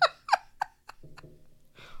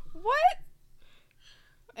 What?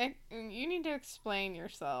 You need to explain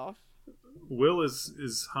yourself. Will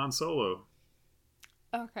is Han Solo.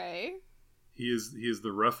 Okay. He is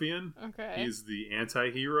the ruffian. Okay. He is the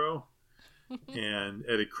anti-hero. And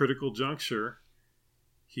at a critical juncture,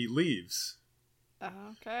 he leaves.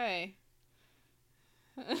 Okay.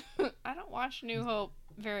 I don't watch New Hope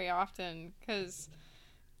very often because,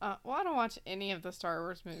 I don't watch any of the Star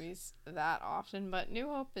Wars movies that often, but New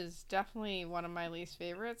Hope is definitely one of my least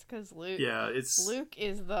favorites because Luke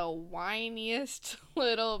is the whiniest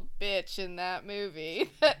little bitch in that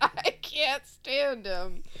movie. I can't stand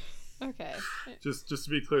him. Okay. Just to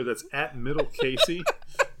be clear, that's at middle Casey.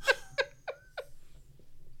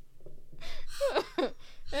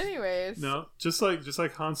 Anyways. No, just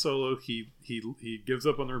like Han Solo, he gives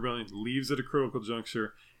up on the rebellion, leaves at a critical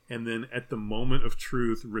juncture, and then at the moment of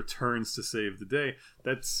truth returns to save the day.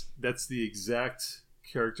 That's the exact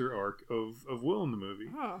character arc of Will in the movie.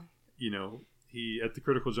 Huh. You know, he at the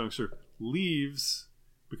critical juncture leaves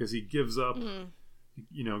because he gives up.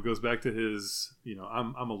 You know, goes back to his, you know,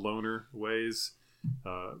 I'm a loner ways.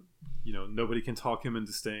 You know, nobody can talk him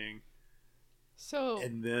into staying. So,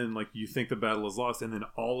 and then like you think the battle is lost, and then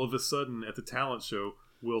all of a sudden at the talent show,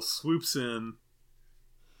 Will swoops in,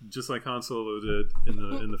 just like Han Solo did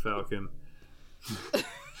in the Falcon,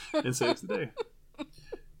 and saves the day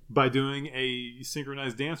by doing a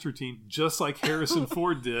synchronized dance routine, just like Harrison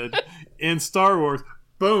Ford did in Star Wars.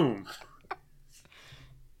 Boom.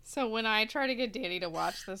 So when I try to get Danny to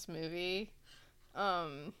watch this movie,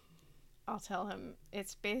 I'll tell him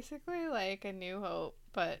it's basically like A New Hope,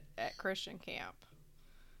 but at Christian camp.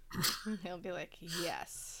 And he'll be like,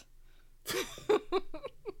 yes.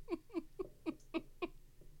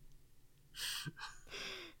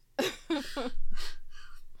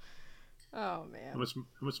 Oh, man. How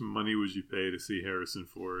much money would you pay to see Harrison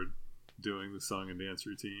Ford doing the song and dance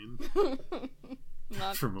routine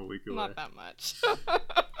from a week away? Not that much,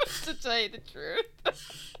 to tell you the truth.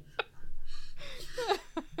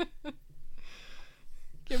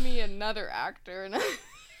 Give me another actor and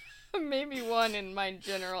maybe one in my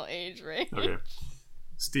general age range. Okay.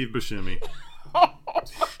 Steve Buscemi. Oh,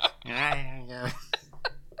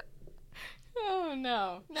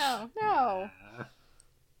 no.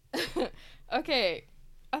 Okay.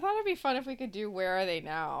 I thought it'd be fun if we could do Where Are They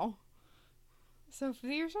Now? So if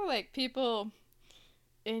these are like people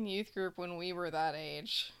in youth group when we were that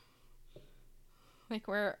age. Like,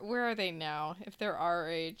 where are they now? If they're our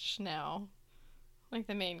age now. Like,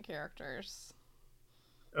 the main characters.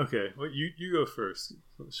 Okay, well, you go first.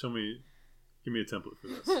 Give me a template for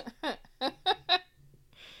this.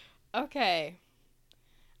 Okay.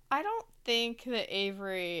 I don't think that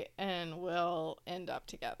Avery and Will end up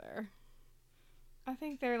together. I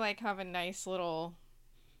think they're, like, have a nice little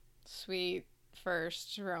sweet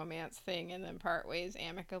first romance thing and then part ways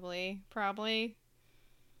amicably, probably.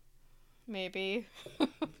 Maybe.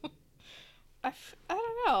 I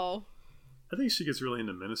don't know. I think she gets really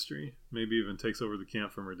into ministry. Maybe even takes over the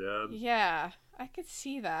camp from her dad. Yeah, I could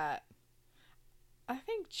see that. I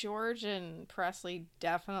think George and Presley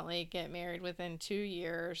definitely get married within 2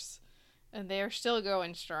 years, and they are still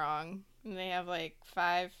going strong. And they have like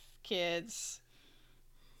 5 kids.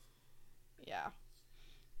 Yeah.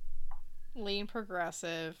 Lean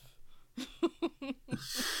progressive.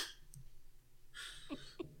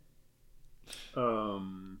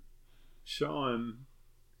 Sean.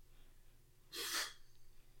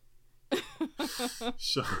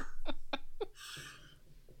 Sean.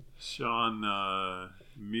 Sean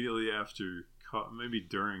immediately after, maybe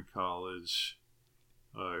during college,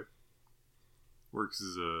 works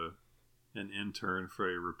as an intern for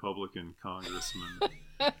a Republican congressman,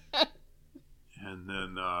 and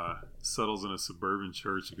then settles in a suburban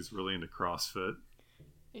church and gets really into CrossFit.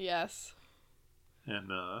 Yes. And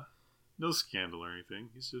no scandal or anything.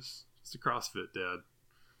 He's just a CrossFit dad.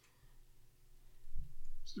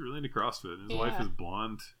 He's really into CrossFit. His wife is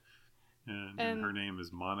blonde, and her name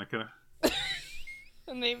is Monica.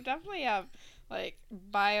 And they definitely have like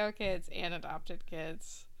bio kids and adopted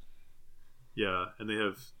kids. Yeah, and they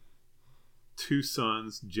have 2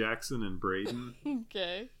 sons, Jackson and Braden.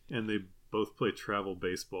 Okay. And they both play travel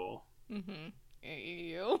baseball. Mm-hmm.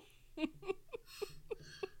 You.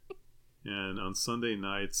 And on Sunday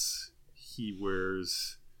nights, he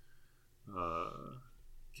wears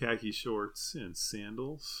khaki shorts and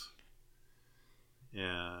sandals.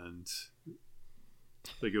 And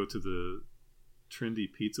they go to the trendy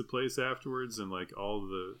pizza place afterwards, and like all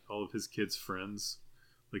of his kids' friends,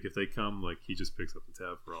 like if they come, like he just picks up the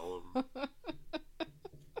tab for all of them.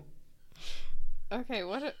 Okay,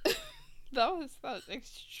 that was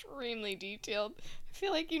extremely detailed. I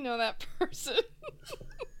feel like you know that person.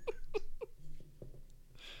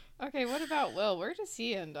 Okay, what about Will? Where does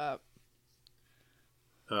he end up?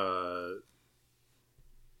 Where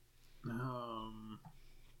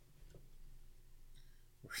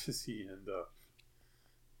does he end up?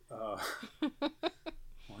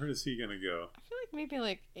 Where is he gonna go? I feel like maybe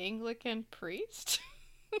like Anglican priest.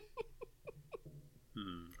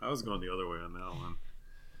 I was going the other way on that one.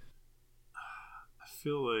 I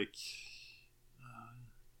feel like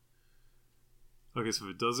okay, so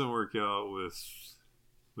if it doesn't work out with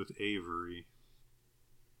Avery,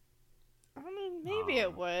 I mean, maybe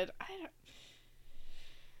it would. I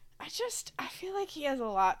feel like he has a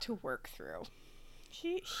lot to work through.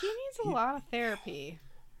 He needs a lot of therapy,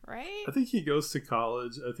 right? I think he goes to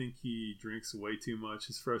college. I think he drinks way too much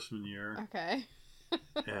his freshman year. Okay.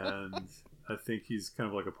 And I think he's kind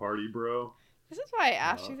of like a party bro. This is why I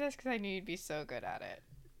asked you this, because I knew you'd be so good at it.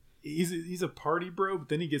 He's a party bro, but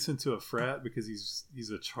then he gets into a frat because he's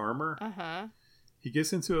a charmer. Uh-huh. He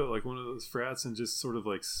gets into like one of those frats and just sort of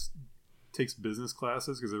like takes business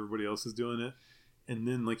classes because everybody else is doing it. And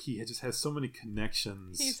then like he just has so many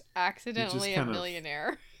connections. He's accidentally a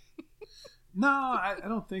millionaire. No, I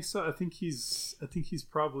don't think so. I think he's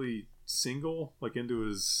probably single, like into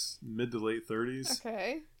his mid to late 30s.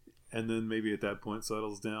 Okay. And then maybe at that point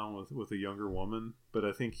settles down with a younger woman. But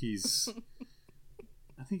I think he's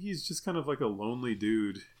just kind of like a lonely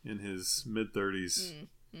dude in his mid 30s.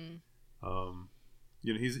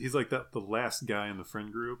 You know, he's like the last guy in the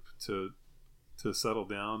friend group to settle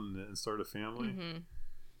down and start a family. Mm-hmm.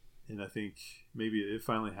 And I think maybe it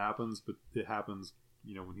finally happens, but it happens,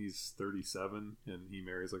 you know, when he's 37 and he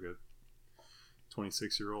marries like a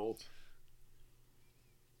 26-year-old.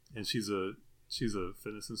 And she's a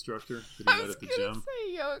fitness instructor that he met at the gym. I was gonna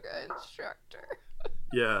say yoga instructor.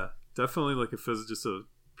 Yeah, definitely like just a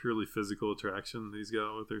purely physical attraction that he's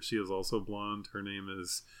got with her. She is also blonde. Her name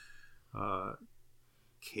is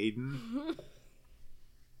Caden.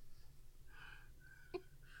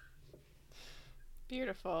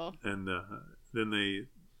 Beautiful. And then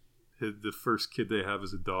the first kid they have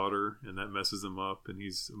is a daughter, and that messes him up, and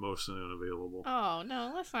he's emotionally unavailable. Oh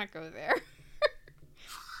no, let's not go there.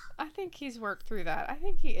 I think he's worked through that. I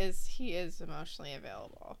think he is emotionally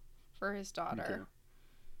available for his daughter.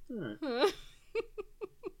 Okay. All right.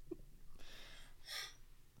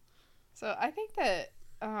 So I think that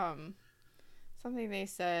something they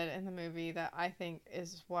said in the movie that I think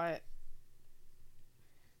is what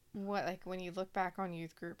like when you look back on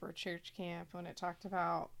youth group or church camp, when it talked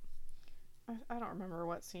about, I don't remember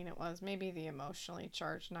what scene it was, maybe the emotionally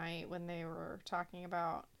charged night, when they were talking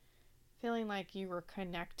about feeling like you were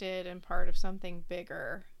connected and part of something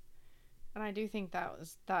bigger. And I do think that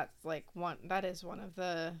is one of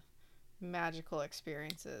the magical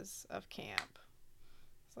experiences of camp.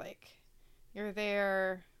 It's like you're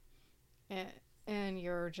there and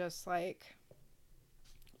you're just like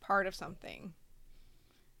part of something.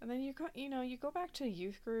 And then you go back to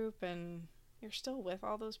youth group and you're still with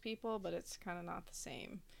all those people, but it's kind of not the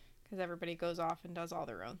same because everybody goes off and does all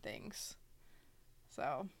their own things.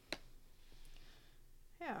 So,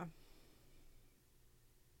 yeah.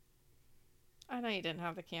 I know you didn't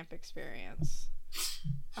have the camp experience.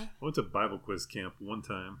 I went to Bible quiz camp one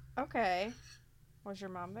time. Okay. Was your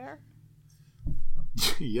mom there?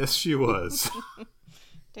 Yes, she was.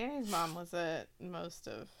 Danny's mom was at most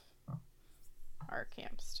of our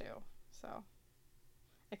camps too. So,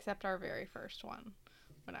 except our very first one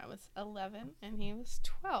when I was 11 and he was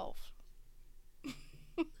 12.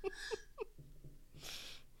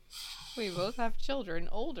 We both have children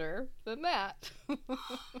older than that.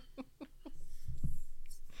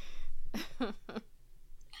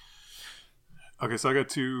 Okay, so I got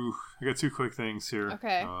two quick things here.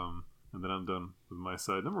 Okay. And then I'm done with my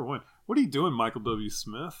side. Number one, what are you doing, Michael W.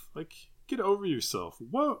 Smith? Like, get over yourself.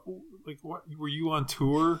 What were you on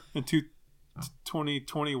tour in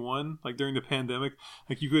 2021, like during the pandemic?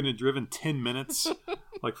 Like, you couldn't have driven 10 minutes,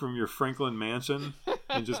 like from your Franklin mansion,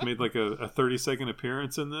 and just made like a 30-second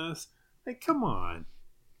appearance in this? Like, come on,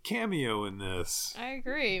 cameo in this. I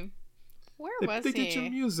agree. Where was they he? did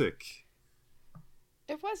your music.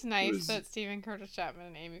 It was nice that Stephen Curtis Chapman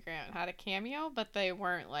and Amy Grant had a cameo, but they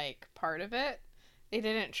weren't like part of it. They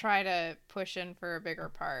didn't try to push in for a bigger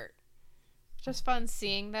part. Just fun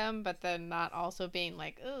seeing them, but then not also being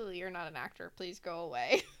like, "Oh, you're not an actor. Please go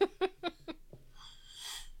away."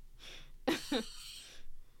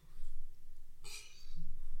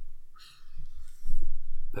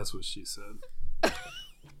 That's what she said. What?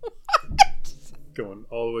 Going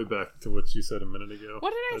all the way back to what she said a minute ago.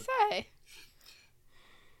 What did I say?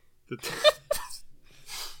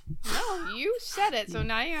 No, you said it, so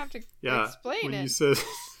now you have to explain when it. You said,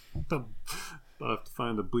 I'll have to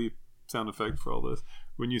find the bleep sound effect for all this.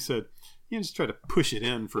 When you said, just try to push it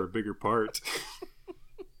in for a bigger part.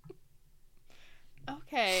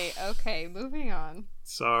 Okay, moving on.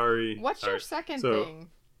 Sorry. What's your second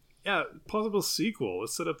thing? Yeah, possible sequel.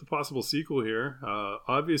 Let's set up the possible sequel here.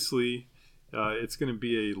 Obviously, it's going to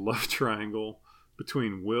be a love triangle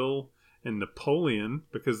between Will and Napoleon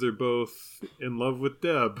because they're both in love with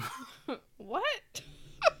Deb. What?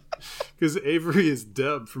 Because Avery is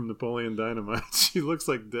Deb from Napoleon Dynamite. She looks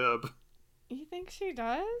like Deb. You think she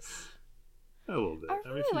does? A little bit. I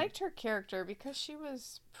really liked her character because she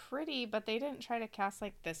was pretty, but they didn't try to cast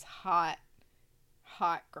like this hot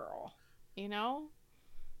girl. You know?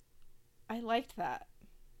 I liked that.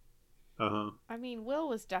 Uh-huh. I mean, Will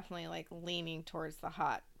was definitely like leaning towards the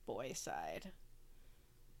hot boy side.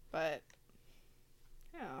 But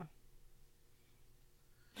yeah.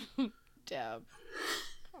 Deb.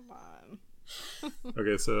 Come on.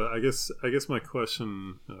 Okay, so I guess my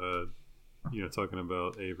question talking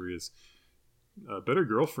about Avery is better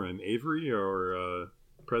girlfriend, Avery or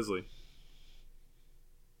Presley?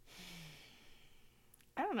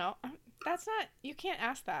 I don't know. That's not, you can't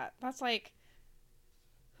ask that. That's like,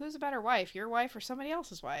 who's a better wife, your wife or somebody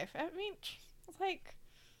else's wife? I mean, it's like,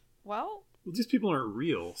 well, these people aren't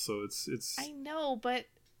real, so it's. I know, but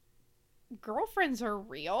girlfriends are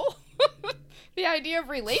real. The idea of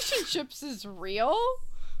relationships is real.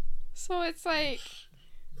 So it's like.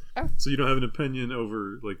 So you don't have an opinion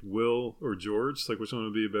over like Will or George? Like which one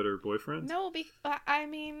would be a better boyfriend? No,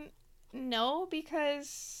 no,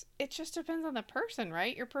 because it just depends on the person,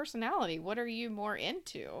 right? Your personality. What are you more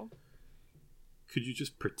into? Could you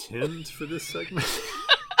just pretend for this segment?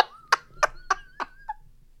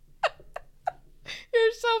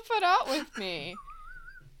 You're so put out with me.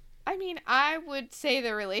 I mean, I would say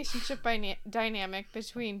the relationship dynamic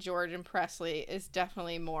between George and Presley is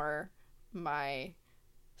definitely more my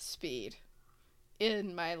speed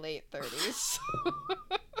in my late 30s.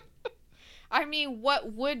 I mean,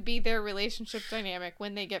 what would be their relationship dynamic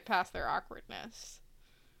when they get past their awkwardness?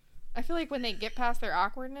 I feel like when they get past their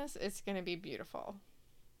awkwardness, it's going to be beautiful.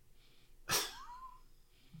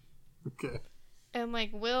 Okay. And like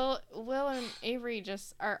Will and Avery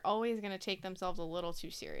just are always going to take themselves a little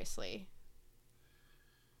too seriously.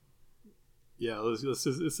 Yeah, it's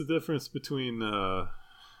the difference between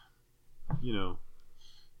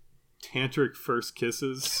tantric first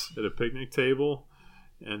kisses at a picnic table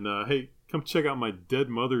and hey, come check out my dead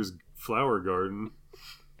mother's flower garden.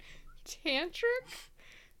 Tantric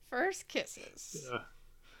first kisses.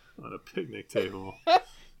 Yeah, on a picnic table.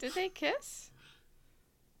 Did they kiss?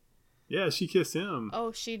 Yeah, she kissed him.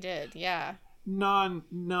 Oh, she did. Yeah.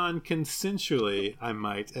 non-consensually, I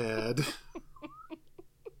might add.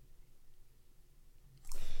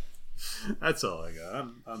 That's all I got.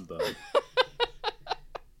 I'm done.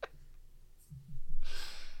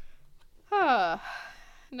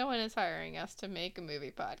 No one is hiring us to make a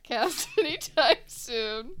movie podcast anytime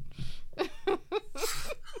soon.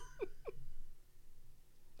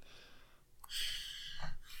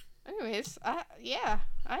 Anyways, I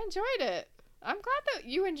enjoyed it. I'm glad that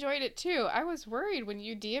you enjoyed it too. I was worried when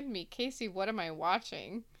you DM'd me, Casey, what am I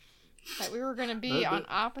watching? That we were going to be on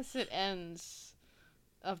opposite ends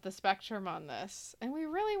of the spectrum on this, and we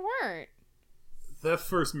really weren't. That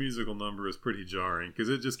first musical number was pretty jarring because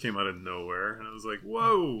it just came out of nowhere, and I was like,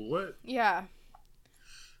 "Whoa, what?" Yeah,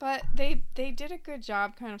 but they did a good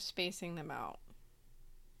job kind of spacing them out,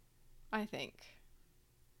 I think,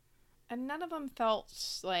 and none of them felt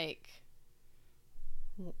like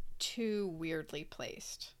too weirdly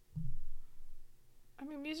placed. I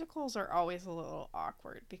mean, musicals are always a little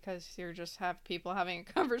awkward because you just have people having a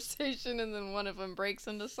conversation and then one of them breaks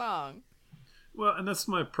into song. Well, and that's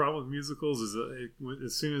my problem with musicals is that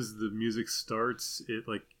as soon as the music starts, I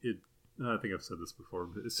think I've said this before,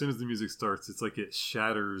 but as soon as the music starts, it's like it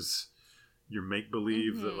shatters your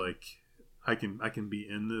make-believe that like I can be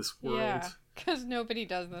in this world. Yeah, because nobody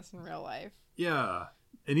does this in real life. Yeah,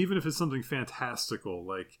 and even if it's something fantastical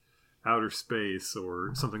like outer space or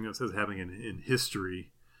something that's happening in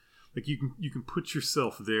history, like you can put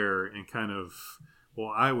yourself there and kind of,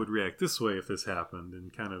 well, I would react this way if this happened,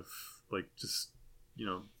 and kind of like just, you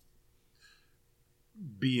know,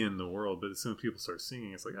 be in the world. But as soon as people start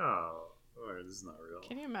singing, it's like, oh, all right, this is not real.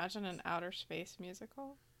 Can you imagine an outer space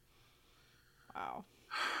musical? Wow.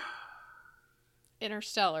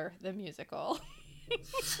 Interstellar, the musical.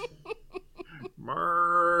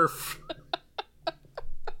 Murph.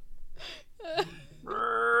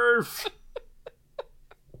 Murph.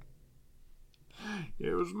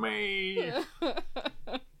 It was me. God,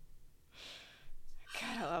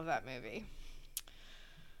 I love that movie.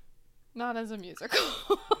 Not as a musical.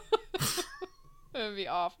 It would be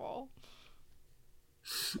awful.